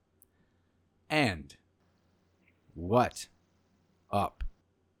And what up,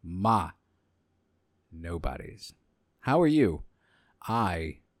 my nobodies? How are you?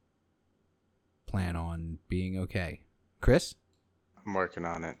 I plan on being okay. Chris? I'm working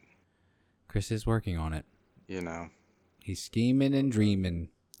on it. Chris is working on it. You know. He's scheming and dreaming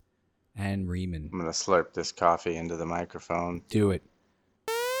and reaming. I'm going to slurp this coffee into the microphone. Do it.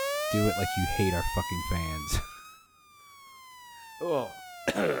 Do it like you hate our fucking fans. Oh.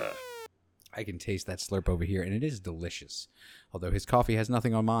 I can taste that slurp over here, and it is delicious. Although his coffee has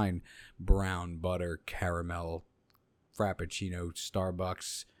nothing on mine. Brown butter, caramel, frappuccino,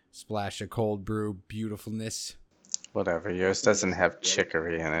 Starbucks, splash of cold brew, beautifulness. Whatever. Yours doesn't have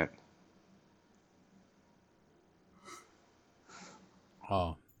chicory in it.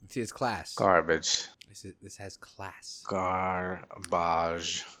 Oh, it's class. Garbage. This has class.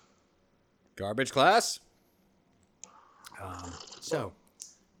 Garbage. Garbage class? So,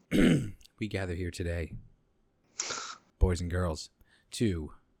 we gather here today, boys and girls,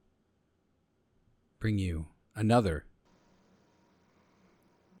 to bring you another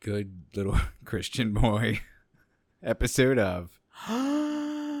good little Christian boy episode of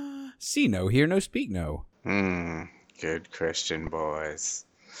See No, Hear No, Speak No. Good Christian boys.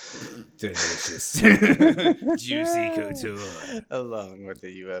 Delicious. Juicy couture. Along with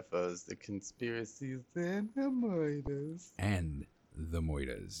the UFOs, the conspiracies, and the moitas. And the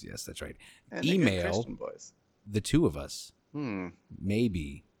moitas. Yes, that's right. And the Email good Christian boys. the two of us.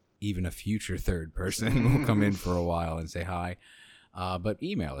 Maybe even a future third person will come in for a while and say hi. But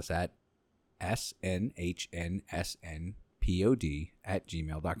email us at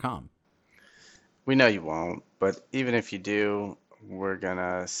snhnsnpod@gmail.com. We know you won't, but even if you do, we're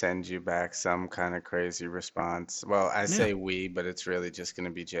gonna send you back some kind of crazy response. Well, I say we, but it's really just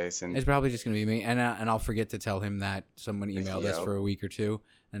gonna be Jason. It's probably just gonna be me, and I'll forget to tell him that someone emailed us for a week or two,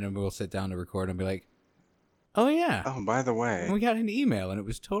 and then we'll sit down to record and be like, "Oh yeah, oh by the way, we got an email and it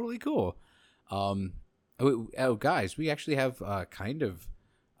was totally cool." Guys, we actually have kind of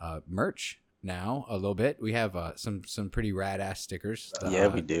merch now a little bit. We have some pretty rad ass stickers. Yeah,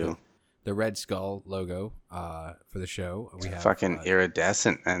 we do. The Red Skull logo for the show. We have fucking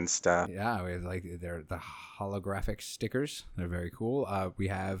iridescent and stuff. Yeah, we have they're the holographic stickers. They're very cool. We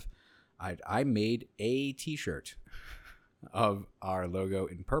have I made a T-shirt of our logo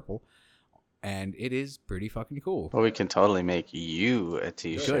in purple, and it is pretty fucking cool. Well, we can totally make you a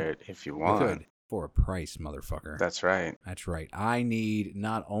T-shirt if you want. We could. For a price, motherfucker. That's right. That's right. I need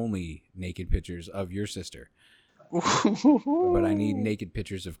not only naked pictures of your sister, but I need naked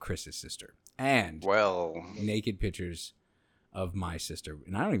pictures of Chris's sister. And naked pictures of my sister.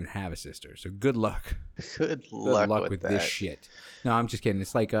 And I don't even have a sister, so good luck. Good luck with this shit. No, I'm just kidding.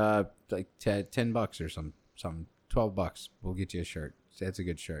 It's like $10 or something. $12. We'll get you a shirt. That's a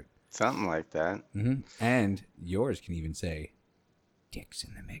good shirt. Something like that. Mm-hmm. And yours can even say, "Dicks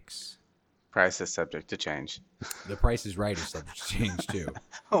in the mix." Price is subject to change. The Price is Right is subject to change too.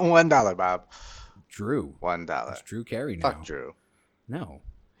 $1, Bob. Drew. $1. It's Drew Carey now. Fuck Drew. No.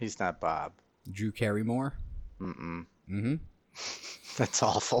 He's not Bob. Drew Carrymore? Mm-hmm. That's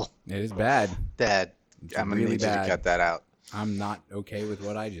awful. It is bad. Dad, I'm going to need you to cut that out. I'm not okay with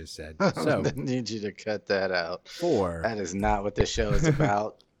what I just said. So I need you to cut that out. That is not what this show is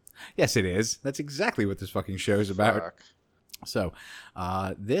about. Yes, it is. That's exactly what this fucking show is about. Fuck. So,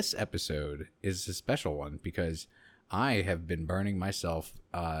 this episode is a special one because I have been burning myself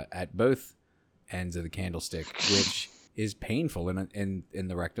at both ends of the candlestick, which is painful in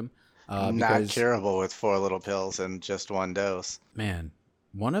the rectum. Not curable with 4 little pills and just 1 dose. Man,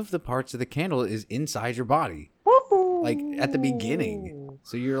 one of the parts of the candle is inside your body. Like at the beginning.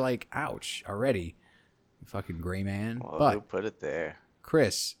 So you're like, ouch, already. You fucking gray man. Well, but who put it there?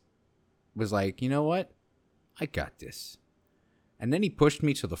 Chris was like, you know what? I got this. And then he pushed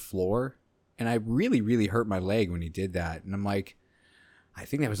me to the floor, and I really, really hurt my leg when he did that. And I'm like, I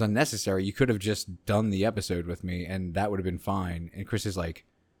think that was unnecessary. You could have just done the episode with me, and that would have been fine. And Chris is like,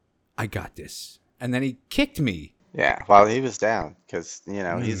 I got this. And then he kicked me. Yeah, while he was down, because,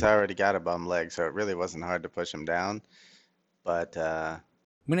 he's already got a bum leg, so it really wasn't hard to push him down. But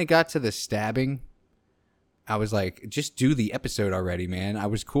when it got to the stabbing, I was like, just do the episode already, man. I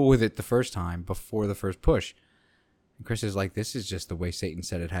was cool with it the first time before the first push. And Chris is like, this is just the way Satan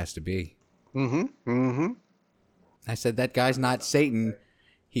said it has to be. Mm-hmm. I said, that guy's not Satan.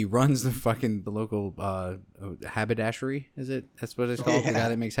 He runs the local haberdashery, is it? That's what it's called? Yeah. The guy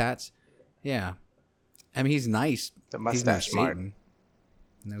that makes hats? Yeah. I mean, he's nice. The mustache he's no Satan.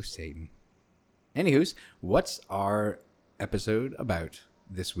 No Satan. Anywho's, what's our episode about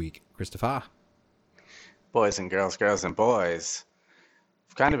this week, Christopher? Boys and girls, girls and boys.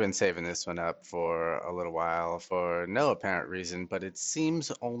 I've kind of been saving this one up for a little while for no apparent reason, but it seems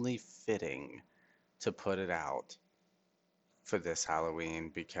only fitting to put it out for this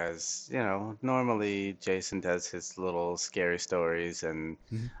Halloween because, normally Jason does his little scary stories, and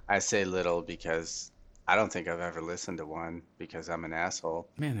Mhm. I say little because I don't think I've ever listened to one because I'm an asshole.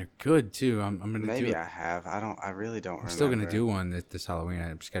 Man, they're good too. I'm gonna do Maybe it. I have. I really don't I'm still gonna remember. do one this Halloween.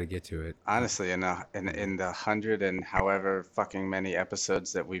 I just got to get to it. Honestly, in the hundred and however fucking many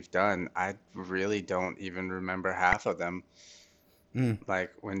episodes that we've done, I really don't even remember half of them. Mm.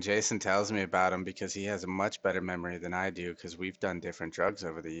 Like when Jason tells me about them, because he has a much better memory than I do, because we've done different drugs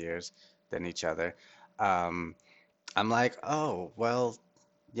over the years than each other. Um, I'm like, oh, well,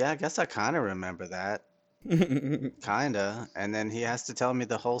 yeah, I guess I kind of remember that. Kinda. And then he has to tell me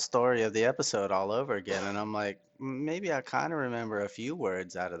the whole story of the episode all over again. And I'm like, maybe I kind of remember a few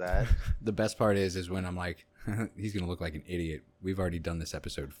words out of that. The best part is when I'm like, he's gonna look like an idiot. We've already done this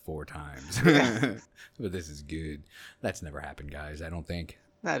episode 4 times, Yeah, but this is good. That's never happened, guys. I don't think.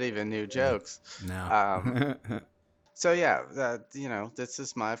 not even new jokes. No. Um, so yeah, this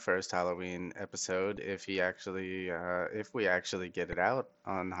is my first Halloween episode. If we actually get it out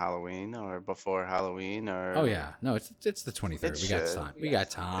on Halloween or before Halloween, Oh or yeah, no, it's the it 23rd. We got should, time. We got it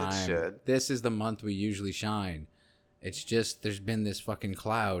time. should. This is the month we usually shine. It's just there's been this fucking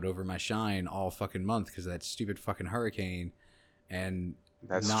cloud over my shine all fucking month because of that stupid fucking hurricane and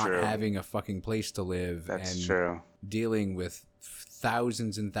That's not true. having a fucking place to live That's and true. dealing with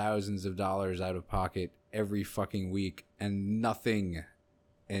thousands and thousands of dollars out of pocket every fucking week and nothing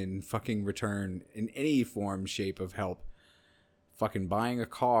in fucking return in any form, shape of help. Fucking buying a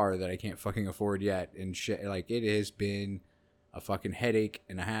car that I can't fucking afford yet and shit. Like, it has been a fucking headache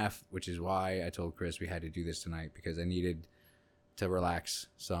and a half, which is why I told Chris we had to do this tonight because I needed to relax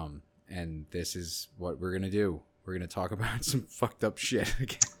some. And this is what we're going to do. We're going to talk about some fucked up shit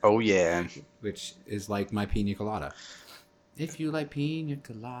again, Oh yeah, which is like my pina colada. If you like pina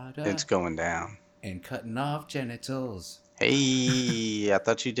colada it's going down. and cutting off genitals. Hey, I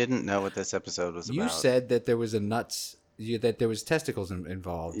thought you didn't know what this episode was You about. said that there was that there was testicles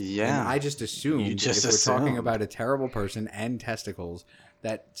involved. Yeah. And I just assumed You just if we're talking assumed. about a terrible person and testicles,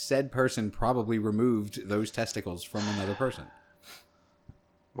 that said person probably removed those testicles from another person.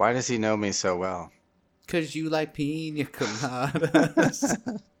 Why does he know me so well? Because you like pina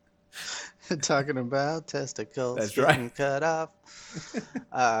coladas. Talking about testicles That's getting right. cut off.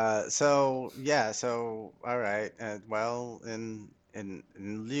 So all right. Well, in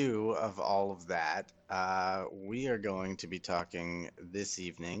lieu of all of that, we are going to be talking this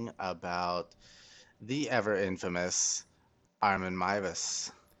evening about the ever infamous Armin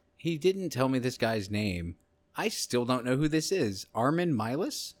Meiwes. He didn't tell me this guy's name. I still don't know who this is. Armin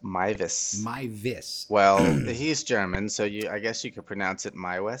Milas? Meiwes. Myvis. Well, he's German, so I guess you could pronounce it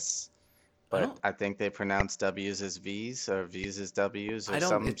Meiwes. I But don't. I think they pronounce W's as V's or V's as W's or I don't.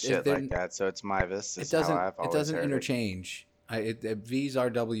 some shit they're- like that. So it's Meiwes It is how doesn't. I've It always doesn't heard it. interchange. V's are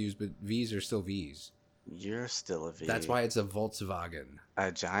W's, but V's are still V's. You're still a V. That's why it's a Volkswagen.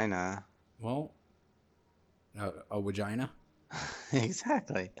 Agina. Well, a vagina.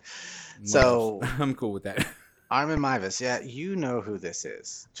 Exactly. What So else? I'm cool with that. Armin Meiwes, yeah, you know who this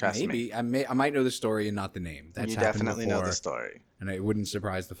is. Trust me. Maybe I might know the story and not the name. That's You happened definitely before, know the story. and it wouldn't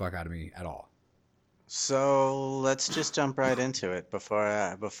surprise the fuck out of me at all. So let's just jump right into it before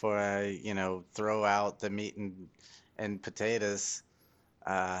I throw out the meat and potatoes,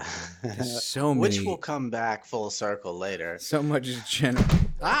 uh, There's so which many, will come back full circle later, so much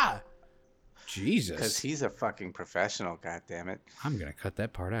because Jesus! he's a fucking professional. God damn it! I'm gonna cut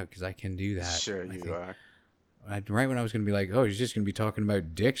that part out because I can do that. Sure I you think. are. Right when I was gonna be like, oh, he's just gonna be talking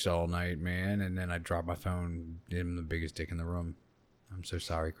about dicks all night, man, and then I dropped my phone, did him the biggest dick in the room. I'm so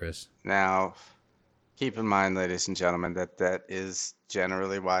sorry, Chris. Now, keep in mind, ladies and gentlemen, that is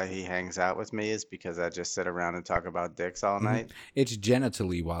generally why he hangs out with me, is because I just sit around and talk about dicks all night. It's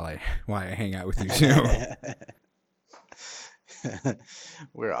genitally why I hang out with you too.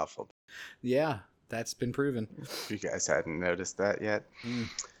 We're awful. Yeah, that's been proven. If you guys hadn't noticed that yet.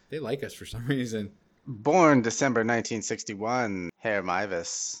 They like us for some reason. Born December 1961, Herr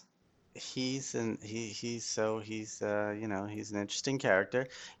Meiwes. He's an interesting character.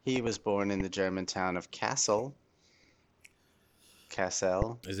 He was born in the German town of Kassel.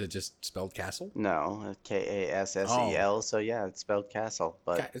 Kassel? Is it just spelled castle? No, Kassel. So yeah, it's spelled Castle,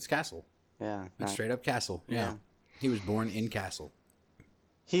 but It's castle. yeah, It's not- straight up castle. Yeah. yeah. He was born in castle.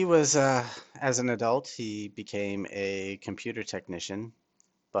 He was as an adult, he became a computer technician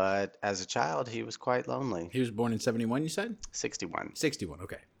but as a child, he was quite lonely. He was born in 71, you said? 61. 61,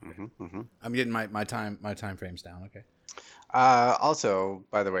 okay. I'm getting my time frames down, okay. Also,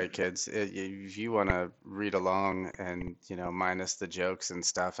 by the way, kids, if you want to read along and, minus the jokes and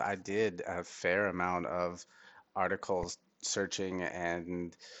stuff, I did a fair amount of articles searching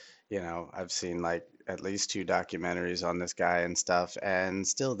and, I've seen like at least two documentaries on this guy and stuff, and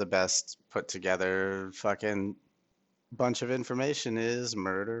still the best put together fucking bunch of information is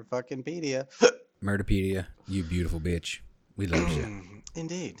Murder fuckingpedia. Murderpedia, you beautiful bitch. We love you.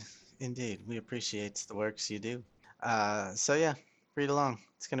 Indeed, indeed. We appreciate the works you do. So yeah, read along.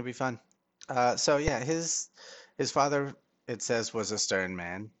 It's gonna be fun. So yeah, his father, it says, was a stern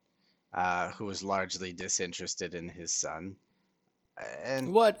man, who was largely disinterested in his son.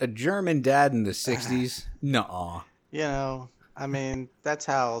 And What, a German dad in the 60s? Nuh-uh. I mean, that's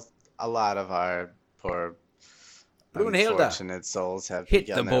how a lot of our poor, Brunhilde, unfortunate souls have hit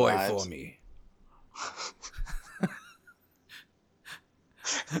the begun their boy lives. for me.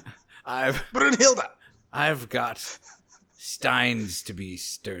 Brunhilde! I've got steins to be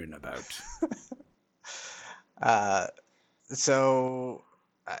stern about. So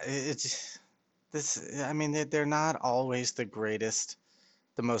it's this. I mean, they're not always the greatest,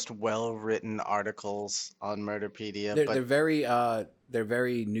 the most well-written articles on Murderpedia, They're but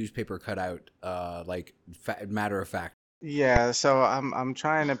very newspaper cutout, like matter of fact. yeah. So I'm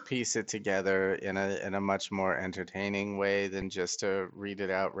trying to piece it together in a much more entertaining way than just to read it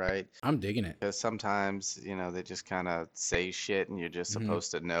outright. I'm digging it. Because sometimes, they just kind of say shit, and you're just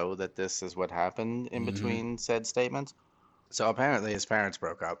supposed to know that this is what happened in between said statements. So apparently his parents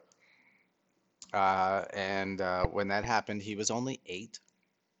broke up. And when that happened, he was only 8.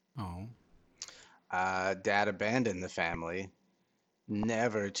 Oh, Dad abandoned the family,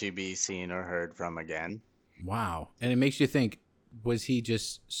 never to be seen or heard from again. wow. And it makes you think, was he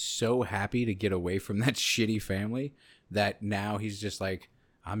just so happy to get away from that shitty family that now he's just like,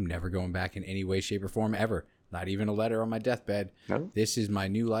 I'm never going back in any way, shape, or form ever. Not even a letter on my deathbed. No? This is my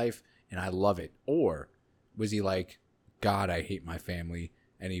new life, and I love it. Or was he like, God, I hate my family,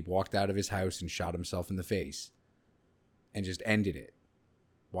 and he walked out of his house and shot himself in the face and just ended it?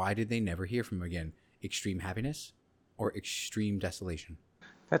 Why did they never hear from him again? Extreme happiness or extreme desolation?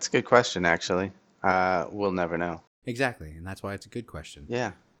 That's a good question, actually. We'll never know. Exactly, and that's why it's a good question.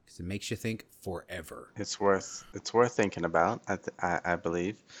 Yeah, Because it makes you think forever. it's worth thinking about. I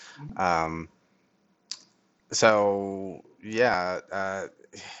believe. So yeah,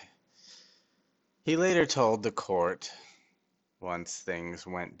 he later told the court, once things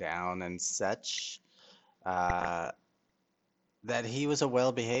went down and such, uh, that he was a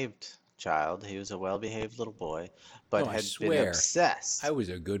well-behaved child. He was a well-behaved little boy, but Oh, I had been swear. obsessed. I was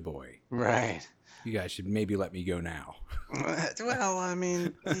a good boy. Right. You guys should maybe let me go now. Well, I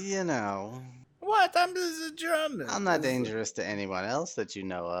mean, What? I'm just a German. I'm not dangerous to anyone else that you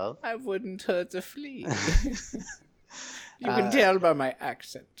know of. I wouldn't hurt a flea. You can tell by my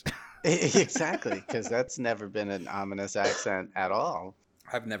accent. Exactly, because that's never been an ominous accent at all.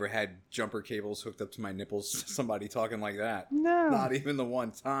 I've never had jumper cables hooked up to my nipples. Somebody talking like that. No. Not even the one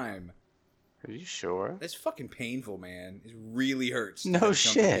time. Are you sure? It's fucking painful, man. It really hurts. to No have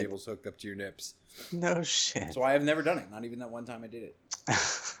shit. Jumper cables hooked up to your nips. No shit. That's why I've never done it. Not even that one time I did it.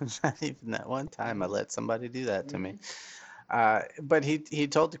 Not even that one time I let somebody do that to me. But he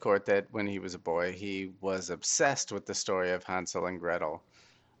told the court that when he was a boy, he was obsessed with the story of Hansel and Gretel,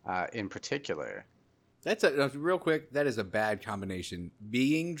 in particular. That's real quick. That is a bad combination.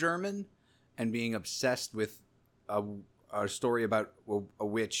 Being German and being obsessed with a story about a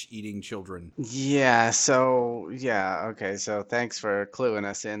witch eating children. Yeah, okay, so thanks for cluing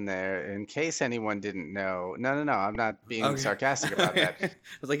us in there. In case anyone didn't know, no, I'm not being Okay. sarcastic about that. I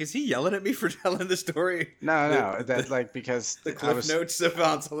was like, is he yelling at me for telling the story? No, that's like because The I cliff was, notes of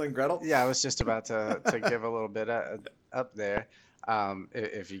Hansel and Gretel. yeah, I was just about to give a little bit up there.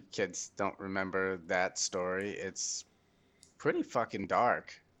 If you kids don't remember that story, it's pretty fucking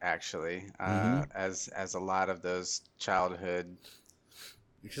dark, actually. As a lot of those childhood.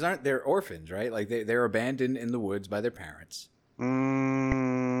 Because aren't they orphans, right? Like they're abandoned in the woods by their parents.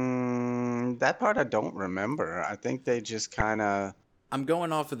 That part I don't remember. I think they just kind of. I'm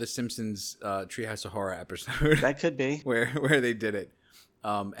going off of the Simpsons Treehouse of Horror episode. That could be. where they did it.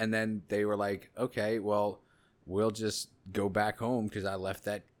 And then they were like, okay, well, we'll just go back home because I left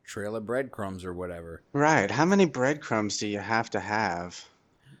that trail of breadcrumbs or whatever. Right. How many breadcrumbs do you have to have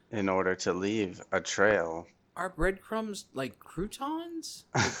in order to leave a trail? Are breadcrumbs like croutons?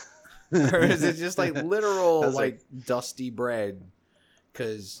 Or is it just like literal, That's like dusty bread?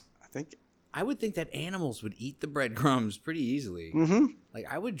 Because I think I would think that animals would eat the breadcrumbs pretty easily. Mm-hmm. Like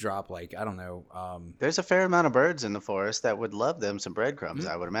I would drop like I don't know. There's a fair amount of birds in the forest that would love them some breadcrumbs,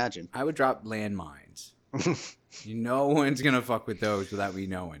 I would imagine. I would drop landmines. No one's gonna fuck with those without me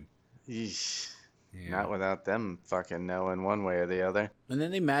knowing. Yeesh. Yeah. Not without them fucking knowing one way or the other. And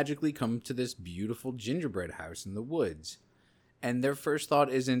then they magically come to this beautiful gingerbread house in the woods. And their first thought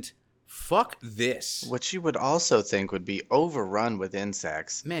isn't, fuck this. Which you would also think would be overrun with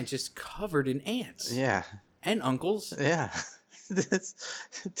insects. Man, just covered in ants. Yeah, And uncles. yeah. This,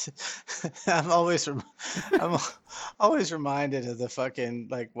 I'm always I'm always reminded of the fucking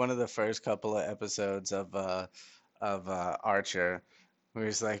like one of the first couple of episodes of Archer, where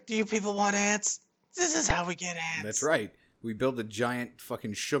he's like, "Do you people want ants? This is how we get ants." That's right. We built a giant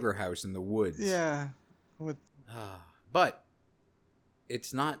fucking sugar house in the woods. Yeah. With But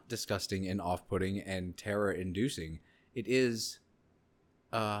it's not disgusting and off-putting and terror-inducing. It is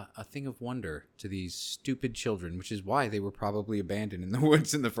a thing of wonder to these stupid children, which is why they were probably abandoned in the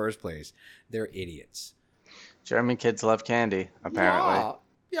woods in the first place. They're idiots. German kids love candy, apparently.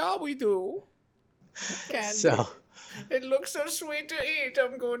 Yeah, we do. Candy. So It looks so sweet to eat.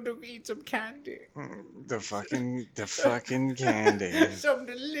 I'm going to eat some candy. the fucking candy. Some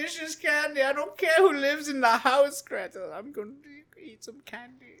delicious candy. I don't care who lives in the house, Gretel. I'm going to eat some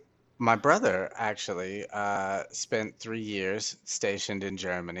candy. My brother actually spent 3 years stationed in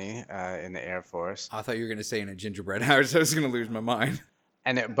Germany in the Air Force. I thought you were going to say in a gingerbread house. I was going to lose my mind.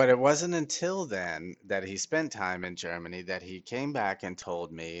 But it wasn't until then that he spent time in Germany that he came back and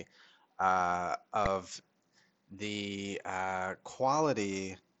told me of the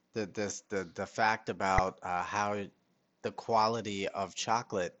quality, the fact about how the quality of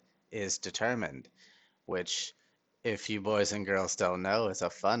chocolate is determined, which, if you boys and girls don't know, is a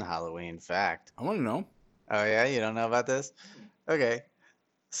fun Halloween fact. I want to know. Oh yeah, you don't know about this? Okay,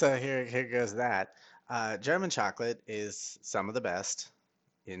 so here goes that. German chocolate is some of the best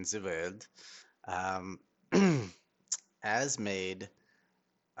in the world, as made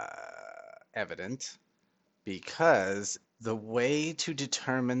evident because the way to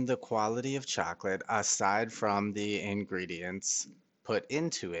determine the quality of chocolate, aside from the ingredients put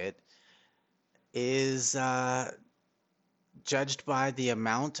into it, is judged by the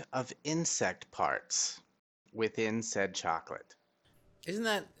amount of insect parts within said chocolate. Isn't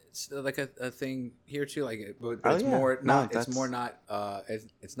that like a thing here too? Like, it's Oh, yeah. more No, not. It's that's- more not.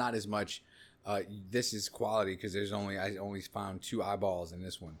 It's not as much. This is quality because I only found 2 eyeballs in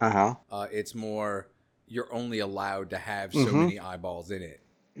this one. Uh-huh. It's more. You're only allowed to have so Mhm. many eyeballs in it.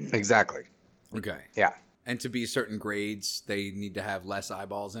 Exactly. Okay. Yeah, And to be certain grades, they need to have less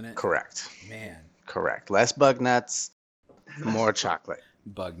eyeballs in it. correct. Man, Correct. Less bug nuts, more chocolate.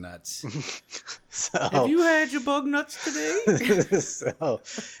 bug nuts. So, Have you had your bug nuts today? so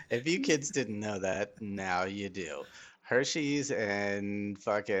if you kids didn't know that, now you do. Hershey's and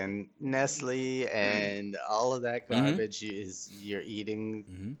fucking Nestle and all of that garbage you're eating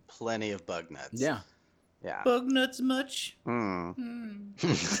Mhm. plenty of bug nuts. Yeah. Yeah. Bug nuts much? Mm.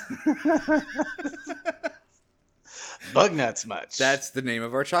 Bug nuts much. That's the name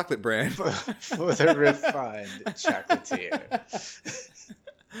of our chocolate brand. for the refined chocolatier.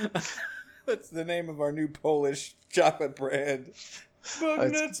 That's the name of our new Polish chocolate brand. Bug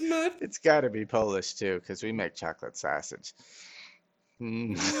It's- nuts much? It's got to be Polish too, because we make chocolate sausage.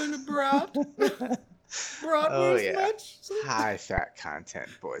 Mm. And a brat? Oh, Bratwurst yeah. much? High fat content,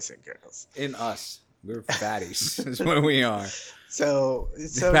 boys and girls. In us. We're fatties, is what we are. So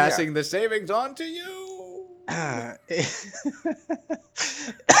Passing the savings on to you. yeah.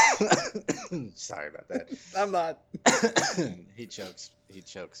 Sorry about that. I'm not. He chokes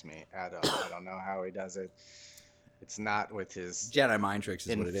me. I don't know how he does it. It's not with his Jedi mind tricks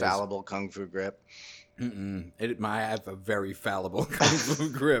is what it is. infallible kung fu grip. I have a very fallible kung fu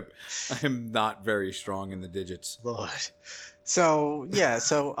grip. I'm not very strong in the digits. Lord. So yeah,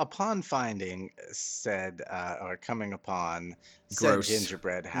 so upon finding said or coming upon said Gross.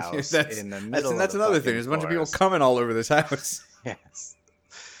 gingerbread house That's- in the middle That's of the another fucking thing. There's a bunch of people forest. coming all over this house. Yes.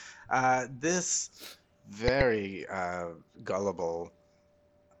 This very gullible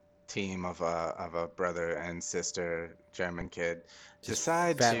team of a brother and sister German kid Just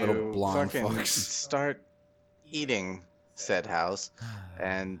decide fat to little blonde fucking fucks. start eating said house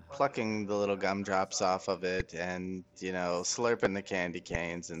and plucking the little gumdrops off of it and, slurping the candy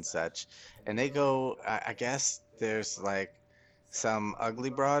canes and such. And they go, I guess there's like some ugly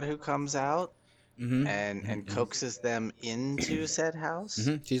broad who comes out Mm-hmm. and coaxes them into said house.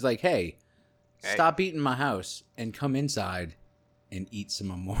 She's like, hey, Hey. stop eating my house and come inside and eat some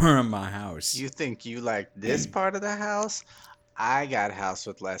more of my house. You think you like this part of the house? I got a house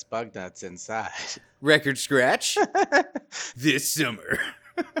with less bug nuts inside. Record scratch this summer.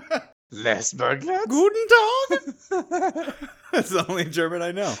 Less bug nuts? Guten Tag. That's the only German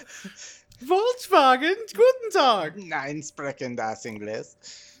I know. Volkswagen, guten Tag. Nein sprechen das English.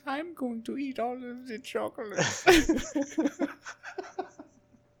 I'm going to eat all of the chocolate.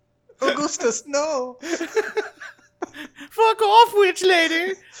 Augustus, no. Fuck off, witch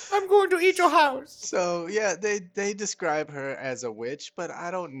lady. I'm going to eat your house. So yeah, they describe her as a witch, but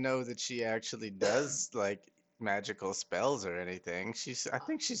I don't know that she actually does like magical spells or anything. I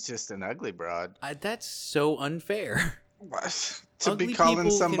think she's just an ugly broad. That's so unfair. What? To be Ugly calling people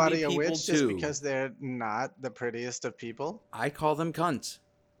can be somebody a people witch just too. because they're not the prettiest of people? I call them cunts.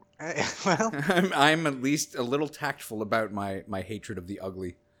 Well, I'm at least a little tactful about my hatred of the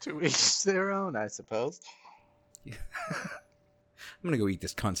ugly. to each their own, I suppose. I'm gonna go eat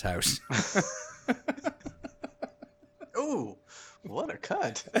this cunt's house. Ooh, what a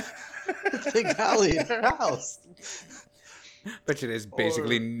cut. Big Holly in her house. Bet you there's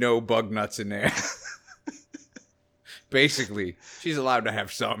basically no bug nuts in there. Basically, she's allowed to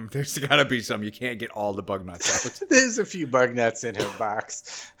have some. There's gotta be some. You can't get all the bug nuts out. There's a few bug nuts in her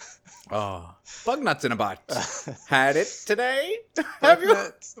box. Oh, bug nuts in a box. Had it today? Have you?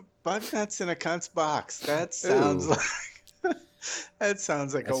 Bug nuts in a cunt's box. That sounds Ooh. like that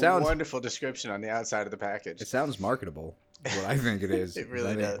sounds like That a sounds- wonderful description on the outside of the package. It sounds marketable. Is what I think it is. It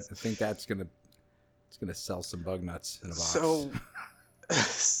really does. I think it's gonna sell some bug nuts in a box.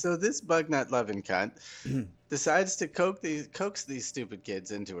 So this bug nut loving cunt decides to coax these stupid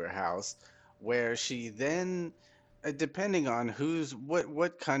kids into her house, where she then, depending on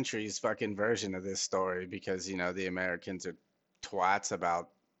what country's fucking version of this story, because the Americans are twats about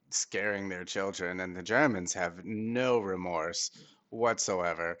scaring their children, and the Germans have no remorse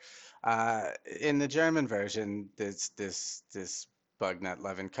whatsoever. In the German version, this bug nut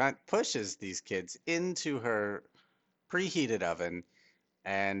loving cunt pushes these kids into her preheated oven,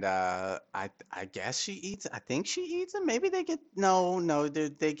 and I guess she eats. I think she eats them. Maybe they get no.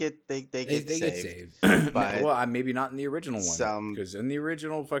 They get They get saved. saved. But well, maybe not in the original one. some- Because in the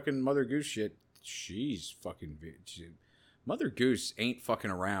original fucking Mother Goose shit, she's fucking. Mother Goose ain't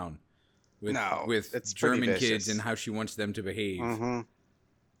fucking around with No, with it's pretty German kids vicious. and how she wants them to behave. Mhm.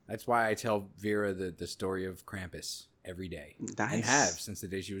 That's why I tell Vera the story of Krampus every day. And Nice. have since the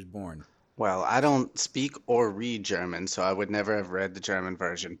day she was born. Well, I don't speak or read German, so I would never have read the German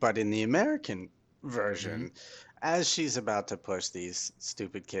version. But in the American version, as she's about to push these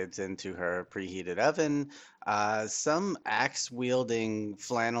stupid kids into her preheated oven, some axe wielding,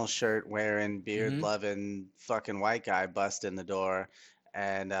 flannel shirt wearing, beard loving fucking white guy busts in the door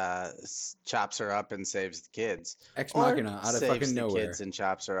and chops her up and saves the kids. Ex Or Machina out of saves fucking the nowhere. kids and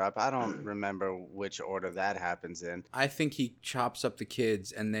chops her up. I don't remember which order that happens in. I think he chops up the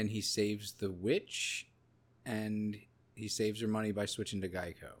kids and then he saves the witch and he saves her money by switching to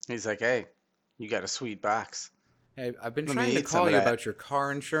Geico. He's like, "Hey, you got a sweet box." Hey, I've been Let me trying to eat some call of you that. about your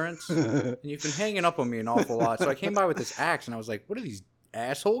car insurance and you've been hanging up on me an awful lot. So I came by with this axe and I was like, what are these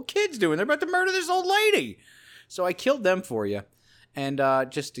asshole kids doing? They're about to murder this old lady. So I killed them for you. And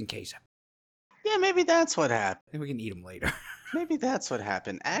just in case, Yeah, maybe that's what happened. maybe we can eat them later. Maybe that's what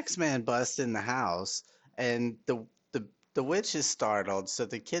happened. Axeman busts in the house, and the witch is startled, so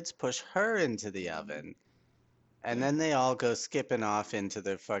the kids push her into the oven, and then they all go skipping off into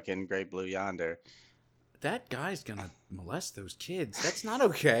the fucking great blue yonder. That guy's gonna molest those kids. That's not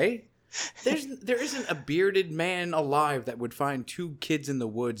okay. There isn't a bearded man alive that would find two kids in the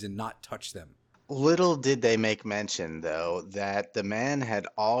woods and not touch them. Little did they make mention, though, that the man had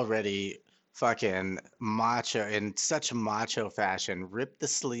already fucking macho, in such macho fashion, ripped the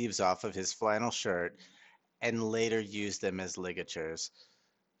sleeves off of his flannel shirt and later used them as ligatures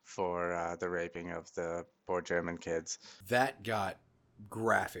for the raping of the poor German kids. That got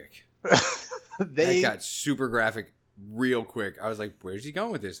graphic. They That got super graphic real quick. I was like, where's he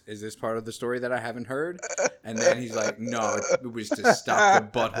going with this? Is this part of the story that I haven't heard? And then he's like, no, it was to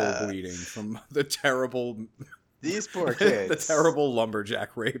stop the butthole bleeding from the terrible, These poor kids. the terrible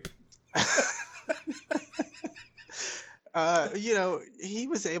lumberjack rape. He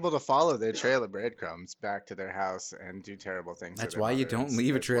was able to follow their trail of breadcrumbs back to their house and do terrible things. to That's their why you mother don't as-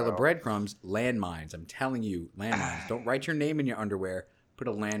 leave a as trail well. of breadcrumbs. Landmines. I'm telling you, landmines. Don't write your name in your underwear. Put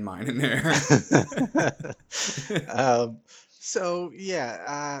a landmine in there. So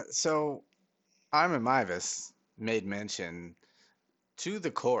Armin Mivus made mention to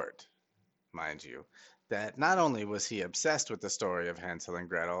the court, mind you, that not only was he obsessed with the story of Hansel and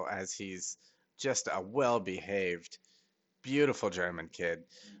Gretel, as he's just a well-behaved, beautiful German kid,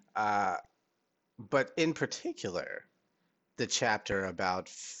 but in particular, the chapter about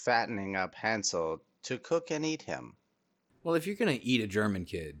fattening up Hansel to cook and eat him. Well, if you're gonna eat a German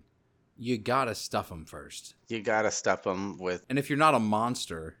kid, you gotta stuff him first. You gotta stuff him with, And if you're not a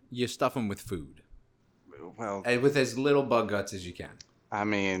monster, you stuff him with food, well, and with as little bug guts as you can, I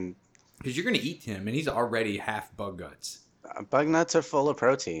mean, because you're gonna eat him, and he's already half bug guts. bug nuts are full of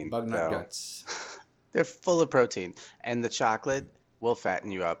protein, Bug nut though. guts. They're full of protein, and the chocolate will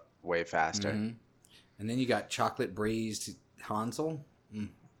fatten you up way faster. Mhm. And then you got chocolate braised Hansel.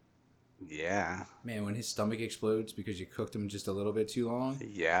 Yeah, Man, when his stomach explodes because you cooked him just a little bit too long,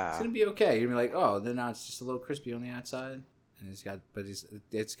 it's yeah. gonna be okay. You're gonna be like, oh, then now it's just a little crispy on the outside, and it's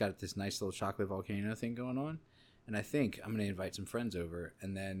got this nice little chocolate volcano thing going on. And I think I'm gonna invite some friends over,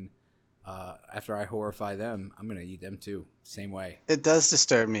 and then after I horrify them, I'm gonna eat them too, same way. It does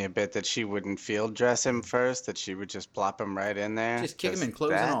disturb me a bit that she wouldn't field dress him first, that she would just plop him right in there. Just kick him 'cause in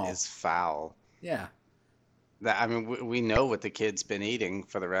clothes and all. That is foul. Yeah, I mean, we know what the kid's been eating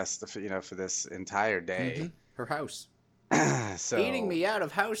for the rest of, for this entire day. her house So eating me out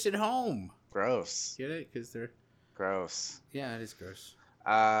of house and home. gross, Get it? Because they're gross. yeah, it is gross.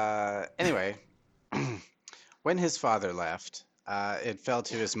 Anyway, when his father left, it fell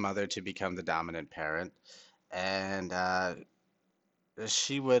to his mother to become the dominant parent, and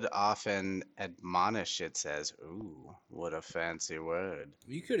she would often admonish, it says, ooh, what a fancy word.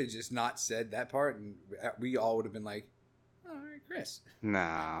 You could have just not said that part, and we all would have been like, "All right, Chris.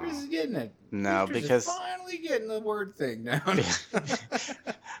 No, Chris is getting it. no, Chris because is finally getting the word thing down."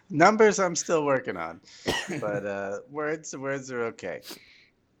 numbers I'm still working on, but words are okay.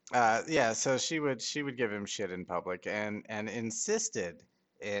 Yeah, so she would give him shit in public and insisted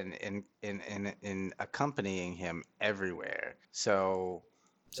in accompanying him everywhere. So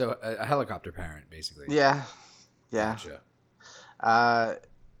So a helicopter parent, basically. yeah, yeah. Gotcha. Uh,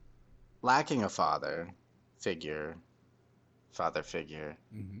 lacking a figure, father figure.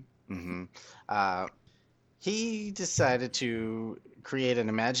 Mm-hmm. He decided to create an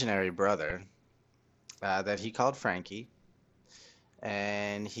imaginary brother that he called Frankie,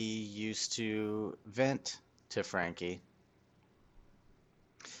 and he used to vent to Frankie.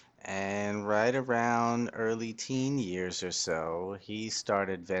 And right around early teen years or so, he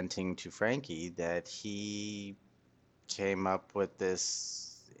started venting to Frankie that he came up with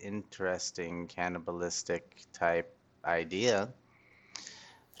this interesting cannibalistic type idea.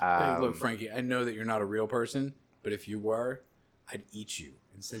 Hey, look, Um, Frankie, I know that you're not a real person, but if you were, I'd eat you.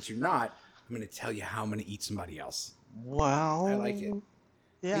 And since you're not, I'm going to tell you how I'm going to eat somebody else. well, I like it.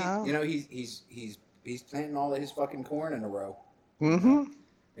 yeah. He's planting all of his fucking corn in a row. Mm-hmm.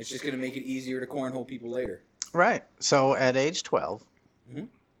 It's just going to make it easier to cornhole people later. Right. So at age 12, Mhm.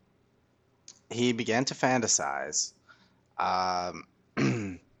 he began to fantasize um,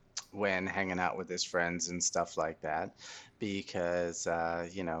 when hanging out with his friends and stuff like that, because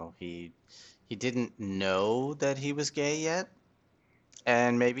he didn't know that he was gay yet,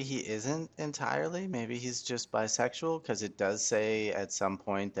 and maybe he isn't entirely. Maybe he's just bisexual, because it does say at some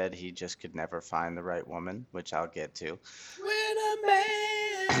point that he just could never find the right woman, which I'll get to. When a man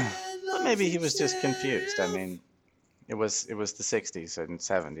But maybe he was just confused. I mean, it was the 60s and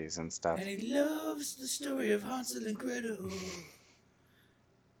 70s and stuff. and he loves the story of Hansel and Gretel.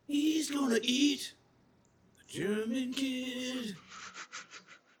 He's gonna eat a German kid.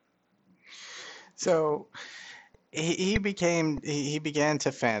 So he began to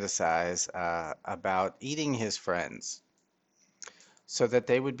fantasize about eating his friends so that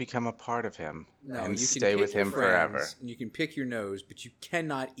they would become a part of him No, and you can stay pick with your him forever. friends, and you can pick your nose, but you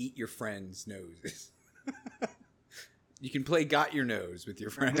cannot eat your friends' noses. You can play got your nose with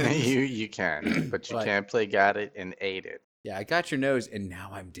your friends. You can, but you But- can't play got it and ate it. Yeah, I got your nose, and now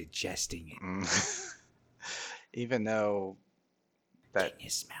I'm digesting it. Mm. Even though that Can you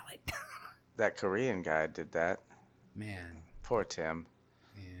smell it? that Korean guy did that. Man, Poor Tim.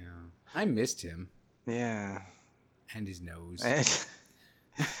 yeah. I missed him Yeah. and his nose. And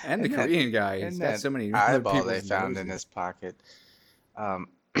And the and that- Korean guy. He's and got that so many other eyeball they people's found in noses. his pocket.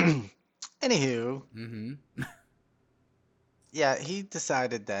 Anywho, Mm-hmm. yeah, he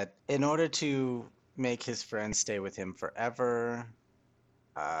decided that in order to make his friends stay with him forever,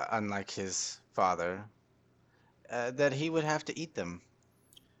 unlike his father, that he would have to eat them.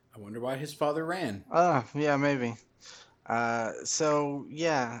 I wonder why his father ran. Oh, yeah, maybe. So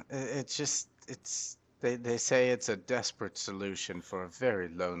yeah, they say it's a desperate solution for a very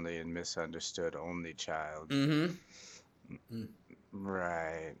lonely and misunderstood only child. Mm-hmm.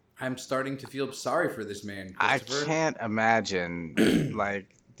 Right. I'm starting to feel sorry for this man, I Christopher. can't imagine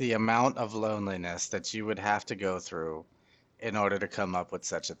like the amount of loneliness that you would have to go through in order to come up with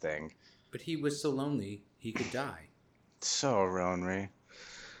such a thing. But he was so lonely, he could die. So ornery.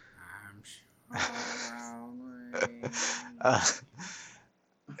 I'm so lonely. Uh,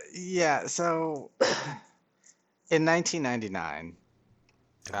 yeah, so in 1999,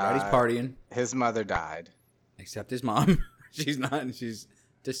 Everybody's uh, partying his mother died. except his mom. She's not. She's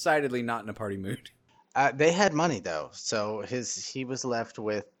decidedly not in a party mood. They had money though, so he was left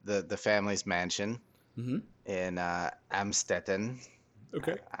with the family's mansion Mm-hmm. in Amstetten.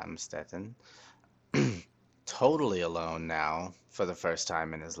 Okay. Amstetten. Totally alone now for the first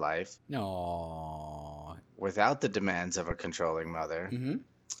time in his life, No. without the demands of a controlling mother. Mm-hmm.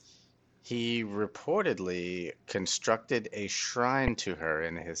 He reportedly constructed a shrine to her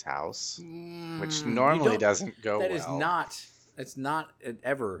in his house, which You normally don't. doesn't go That is well. not. That's not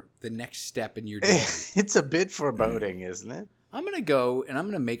ever the next step in your journey. It's a bit foreboding, isn't it? I'm gonna go and I'm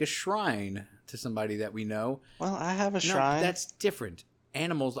gonna make a shrine to somebody that we know. Well, I have a No, shrine. that's different.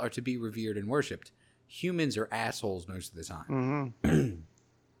 Animals are to be revered and worshipped. Humans are assholes most of the time. Mm-hmm.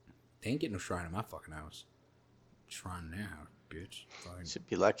 They ain't getting no shrine in my fucking house. Shrine now, bitch. Fine. Should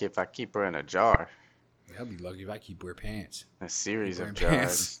be lucky if I keep her in a jar. I'll be lucky if I keep wearing pants. A series Keep of wearing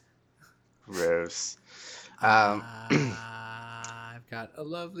jars. Gross. I've got a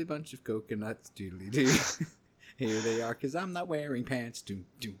lovely bunch of coconuts. Doodly doo. Here they are, cause I'm not wearing pants. Do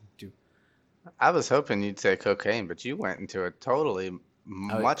do do. I was hoping you'd say cocaine, but you went into a totally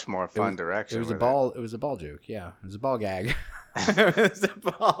much more fun It direction. was a with ball. It was a ball joke. Yeah, it was a ball gag. It was a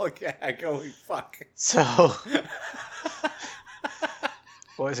ball gag. Holy fuck. So,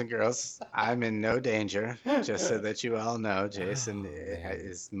 boys and girls, I'm in no danger. Just so that you all know, Jason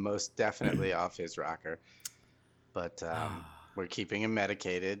is most definitely off his rocker. But we're keeping him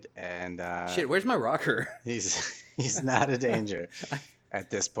medicated, and Shit, where's my rocker? he's not a danger at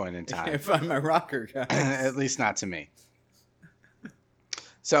this point in I time. can't find my rocker, guys. At least not to me.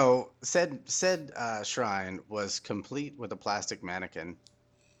 So said shrine was complete with a plastic mannequin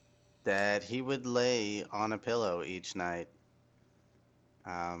that he would lay on a pillow each night,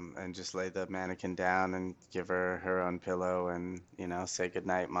 and just lay the mannequin down and give her her own pillow and say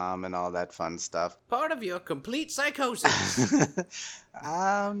goodnight, mom, and all that fun stuff. Part of your complete psychosis.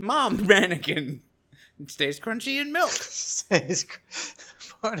 um, Mom mannequin. It stays crunchy in milk. says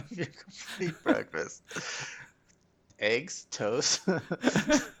part of your complete breakfast. Eggs, toast.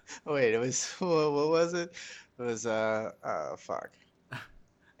 Wait, it was what was it? It was fuck.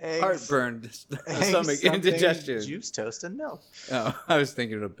 Eggs, Heartburn, eggs, stomach something, indigestion. juice, toast, and milk. Oh, I was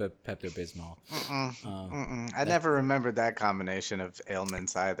thinking of Pepto Bismol. I never remembered that combination of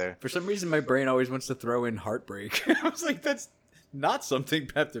ailments either. For some reason, my brain always wants to throw in heartbreak. I was like, that's not something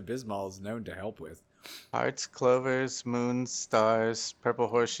Pepto Bismol is known to help with. Hearts, clovers, moons, stars, purple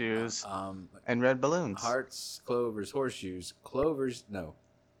horseshoes, and red balloons. Hearts, clovers, horseshoes, clovers. No,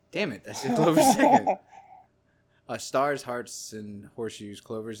 damn it, that's in clovers second. Stars, hearts, and horseshoes,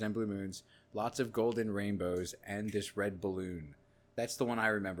 clovers, and blue moons. Lots of golden rainbows and this red balloon. That's the one I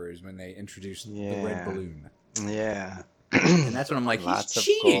remember is when they introduced the red Yeah. balloon. Yeah. And that's when I'm like, Lots he's of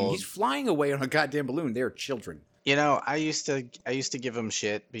cheating. gold. He's flying away on a goddamn balloon. They're children. I used to give him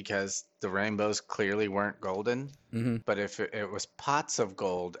shit because the rainbows clearly weren't golden. Mm-hmm. But if it was pots of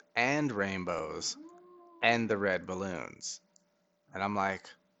gold and rainbows and the red balloons, and I'm like,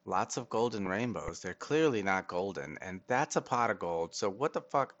 lots of golden rainbows. They're clearly not golden, and that's a pot of gold. So what the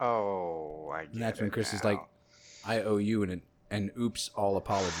fuck? Oh, I get And that's when it Chris is now. like, I owe you an oops, all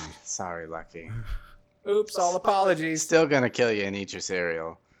apology. Sorry, Lucky. Oops, all apologies. Still gonna kill you and eat your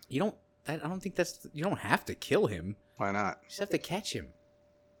cereal. You don't. I don't think that's. You don't have to kill him. Why not? You just have to catch him.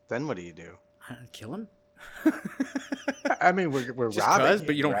 Then what do you do? Kill him? I mean, we're Just robbing cause, you,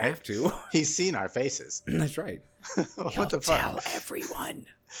 but you don't right? have to. He's seen our faces. That's right. What the fuck? Tell everyone.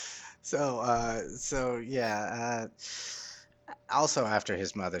 So yeah. Also, after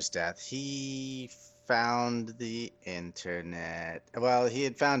his mother's death, he found the internet. Well, he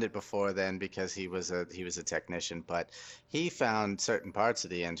had found it before then because he was a technician, but he found certain parts of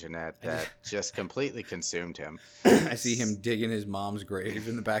the internet that just completely consumed him. I see him digging his mom's grave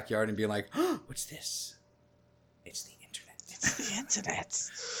in the backyard and being like, oh, "What's this? It's the internet. It's the internet.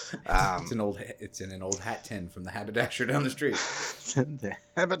 It's in an old hat tin from the haberdasher down the street." The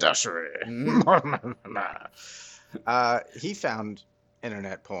haberdashery. He found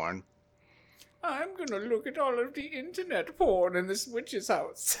internet porn. I'm gonna look at all of the internet porn in this witch's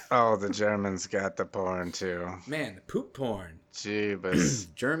house. Oh, the Germans got the porn too. Man, the poop porn.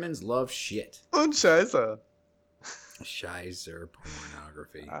 Jeebus. Germans love shit. Und Scheiße. Scheiße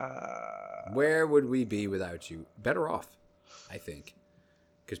pornography. Uh, Where would we be without you? Better off, I think.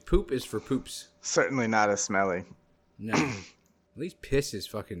 Because poop is for poops. Certainly not as smelly. No. At least piss is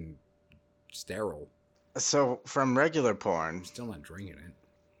fucking sterile. So from regular porn, I'm still not drinking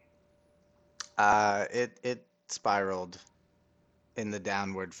it. it spiraled in the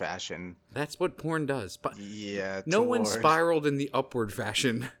downward fashion. That's what porn does. But Yeah, no one toward. spiraled in the upward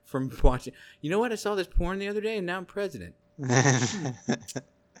fashion from watching. You know what? I saw this porn the other day, and now I'm president.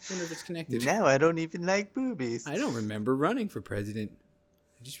 Wonder if it's connected. Now I don't even like boobies. I don't remember running for president.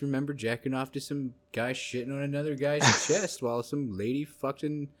 I just remember jacking off to some guy shitting on another guy's chest while some lady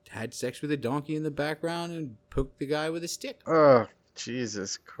fucking had sex with a donkey in the background and poked the guy with a stick. Oh,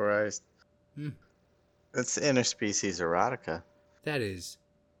 Jesus Christ. Hmm. It's interspecies erotica. That is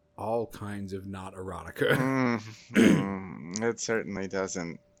all kinds of not erotica. It certainly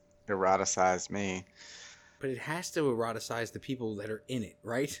doesn't eroticize me. But it has to eroticize the people that are in it,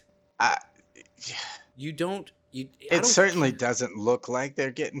 right? I, You don't. I it don't certainly doesn't look like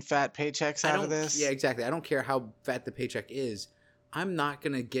they're getting fat paychecks I out don't. of this. Yeah, exactly. I don't care how fat the paycheck is. I'm not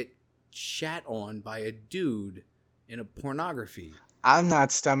gonna get shat on by a dude in a pornography. I'm not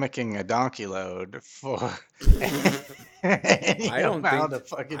stomaching a donkey load for any I don't amount think. of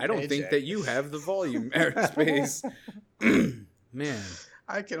fucking I don't think paycheck. that you have the volume space. Man,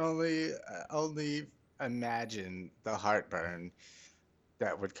 I can only imagine the heartburn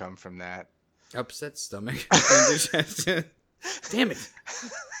that would come from that. upset stomach. Damn it.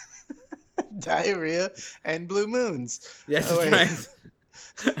 Diarrhea and blue moons. Yes, Oh, wait. right.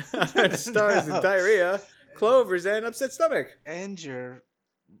 Stars and diarrhea, clovers, and upset stomach. And your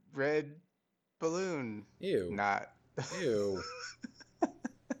red balloon. Ew. Not. Ew.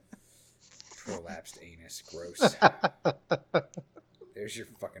 Prolapsed anus. Gross. There's your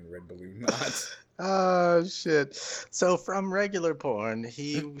fucking red balloon knot. Oh shit. So from regular porn,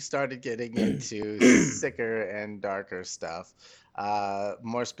 he started getting into sicker and darker stuff.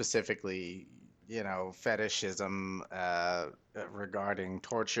 More specifically, fetishism regarding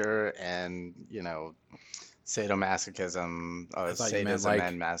torture and, sadomasochism, I thought you meant sadism like,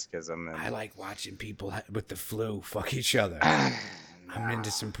 and masochism. I And like watching people with the flu fuck each other. I'm into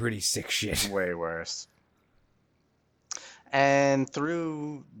some pretty sick shit. way worse. And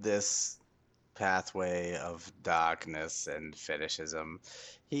through this pathway of darkness and fetishism,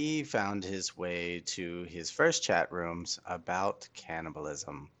 he found his way to his first chat rooms about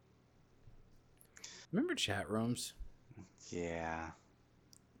cannibalism. Remember chat rooms? Yeah.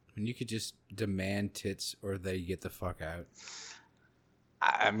 When you could just demand tits or they get the fuck out.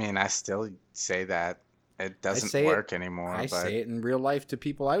 I mean, I still say that. It doesn't say it- work anymore, I but say it in real life to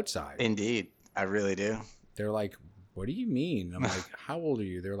people outside. indeed, I really do. They're like, what do you mean? I'm like, how old are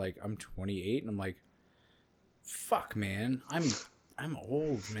you? They're like, I'm 28. And I'm like, fuck, man. I'm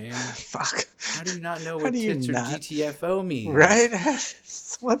old, man. Fuck. How do you not know How what do you tits or not- GTFO mean? Right?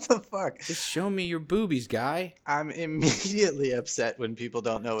 What the fuck? Just show me your boobies, guy. I'm immediately upset when people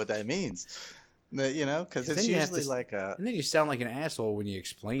don't know what that means. Because Then it's you have usually to- like a. And then you sound like an asshole when you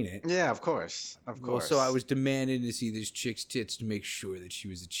explain it. Yeah, of course. Of Well, course. so I was demanding to see this chick's tits to make sure that she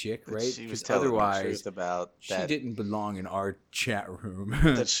was a chick, But right? She was 'Cause telling the otherwise, truth about she that, didn't belong in our chat room.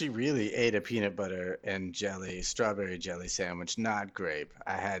 that she really ate a peanut butter and strawberry jelly sandwich, not grape.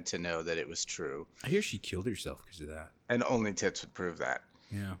 I had to know that it was true. I hear she killed herself because of that. And only tits would prove that.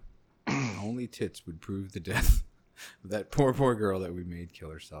 Yeah. Only tits would prove the death of that poor girl that we made kill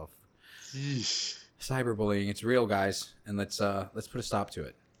herself. Cyberbullying, it's real, guys, and let's put a stop to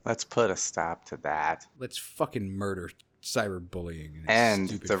it. Let's put a stop to that. Let's fucking murder cyberbullying And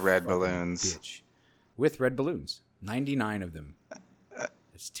stupid the red fucking balloons. bitch. With red balloons, 99 of them.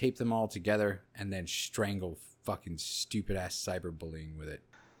 Let's tape them all together and then strangle fucking stupid ass cyberbullying with it.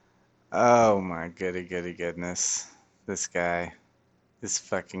 Oh my goody goodness. This guy. This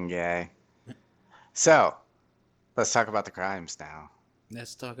fucking guy. So, let's talk about the crimes now.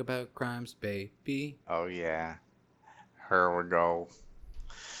 Let's talk about crimes, baby. Oh yeah. Here we go.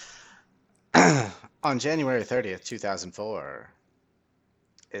 On January 30th, 2004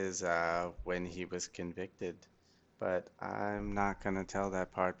 is when he was convicted. But I'm not going to tell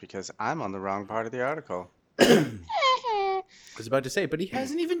that part because I'm on the wrong part of the article. I was about to say, but he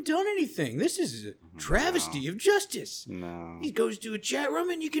hasn't even done anything. This is a travesty of justice. No, He goes to a chat room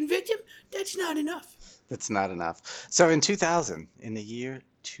and you convict him? That's not enough. that's not enough. So in 2000, in the year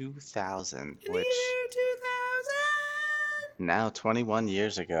 2000, In the which year 2000. now 21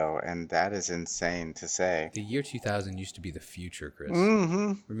 years ago, and that is insane to say. The year 2000 used to be the future, Chris.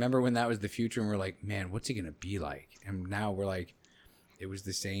 Mm-hmm. Remember when that was the future and we're like, man, what's it going to be like? And now we're like, it was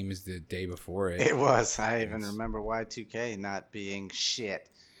the same as the day before it. It was. I even It's- remember Y2K not being shit.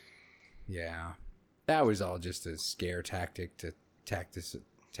 Yeah. That was all just a scare tactic to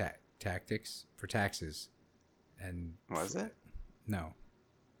tactics for taxes. And Was it? no.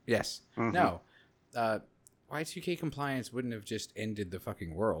 Yes. Mhm. No. Y2K compliance wouldn't have just ended the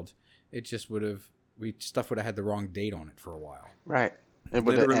fucking world. It just would have stuff would have had the wrong date on it for a while. Right. It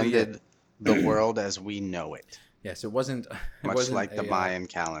would have Literally ended the world as we know it. Yes, it wasn't. Much like the Mayan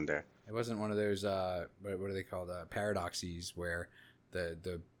calendar. It wasn't one of those. What are they called? Paradoxes, where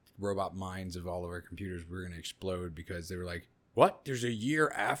the robot minds of all of our computers were going to explode because they were like, "What? There's a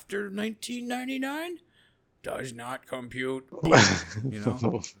year after 1999? Does not compute." You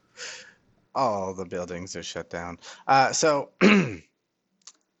know. All the buildings are shut down. So, in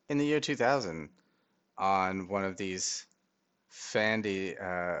the year 2000, on one of these handy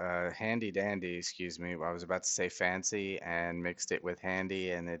dandy, excuse me, I was about to say fancy and mixed it with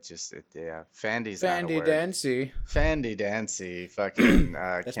handy, and fandy's not a Fandy word. Dancy. Fandy dancy, fucking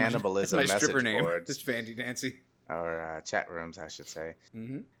That's cannibalism my message stripper name. boards, It's Fandy Dancy. or chat rooms, I should say.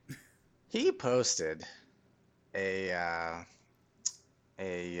 Mm-hmm. He posted a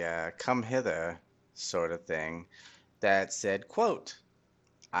come hither sort of thing that said, quote,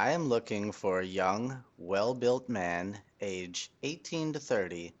 "I am looking for a young, well-built man, age 18 to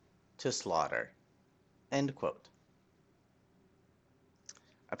 30, to slaughter." End quote.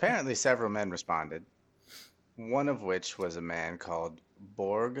 Apparently, several men responded, one of which was a man called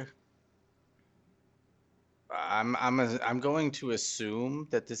Borg. I'm going to assume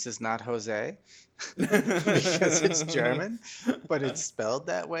that this is not Jose because it's German, but it's spelled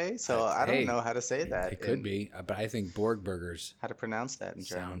that way, so I don't know how to say that. It could be, but I think Borg burgers How to pronounce that in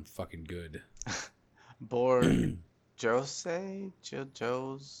German? sound fucking good. Borg Jose?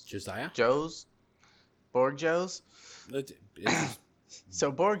 Joe's? Josiah? Joe's? Borg Joe's? It's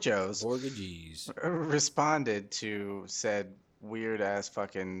So Borg Joe's Borgagees. responded to said weird ass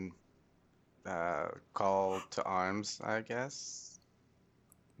fucking call to arms, I guess.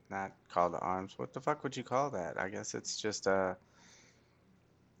 Not call to arms. What the fuck would you call that? I guess it's just I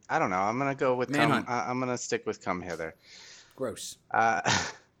don't know. I'm gonna go with Manhunt. I'm gonna stick with come hither. Gross.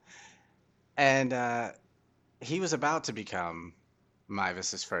 And he was about to become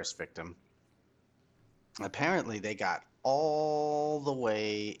Mivas's first victim. Apparently, they got all the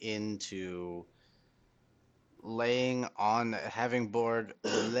way into having Borg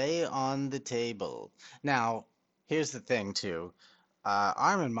lay on the table. Now, here's the thing too.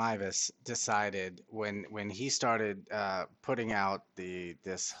 Armin Mivas decided when he started putting out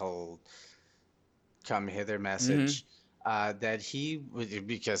this whole come hither message that he would,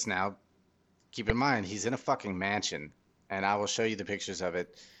 because now keep in mind he's in a fucking mansion, and I will show you the pictures of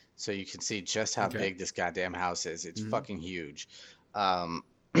it so you can see just how big this goddamn house is. It's fucking huge.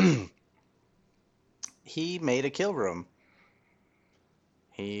 He made a kill room.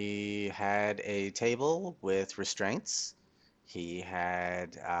 He had a table with restraints. He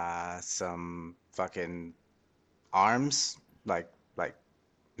had some fucking arms, like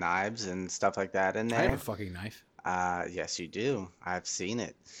knives and stuff like that in there. I have a fucking knife. Yes, you do. I've seen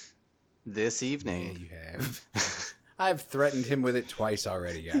it this evening. Yeah, you have. I've threatened him with it twice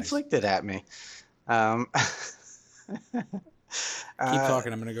already, guys. He flicked it at me. Keep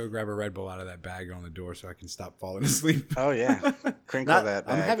talking. I'm gonna go grab a Red Bull out of that bag on the door so I can stop falling asleep. Oh yeah, crinkle that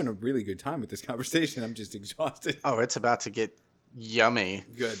bag. I'm having a really good time with this conversation. I'm just exhausted. Oh, it's about to get yummy.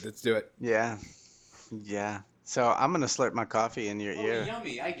 Good. Let's do it. Yeah. So I'm gonna slurp my coffee in your ear.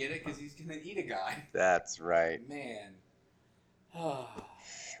 Yummy! I get it because he's gonna eat a guy. That's right. Man.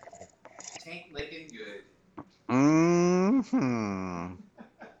 Taint licking good.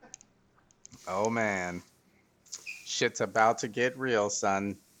 Oh man. Shit's about to get real,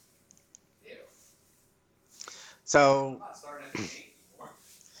 son. Ew. So I'm not starting at the gate anymore.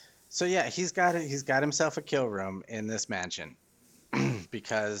 So yeah, he's got himself a kill room in this mansion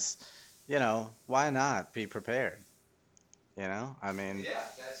because, why not be prepared? I mean. Yeah,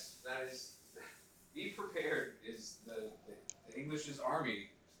 that is. Be prepared is the English's army.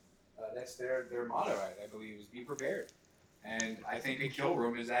 That's their motto, I believe, is be prepared. And I think a kill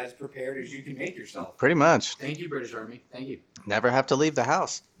room is as prepared as you can make yourself. Pretty much. Thank you, British Army. Thank you. Never have to leave the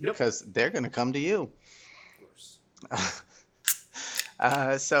house Yep. because they're going to come to you. Of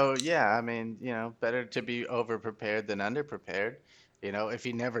course. So yeah, I mean, better to be over prepared than under prepared. If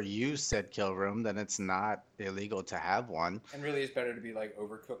you never use said kill room, then it's not illegal to have one. And really, it's better to be like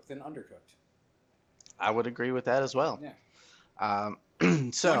overcooked than undercooked. I would agree with that as well. Yeah.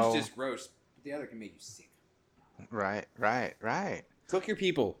 So one's just gross, but the other can make you sick. Right. Cook your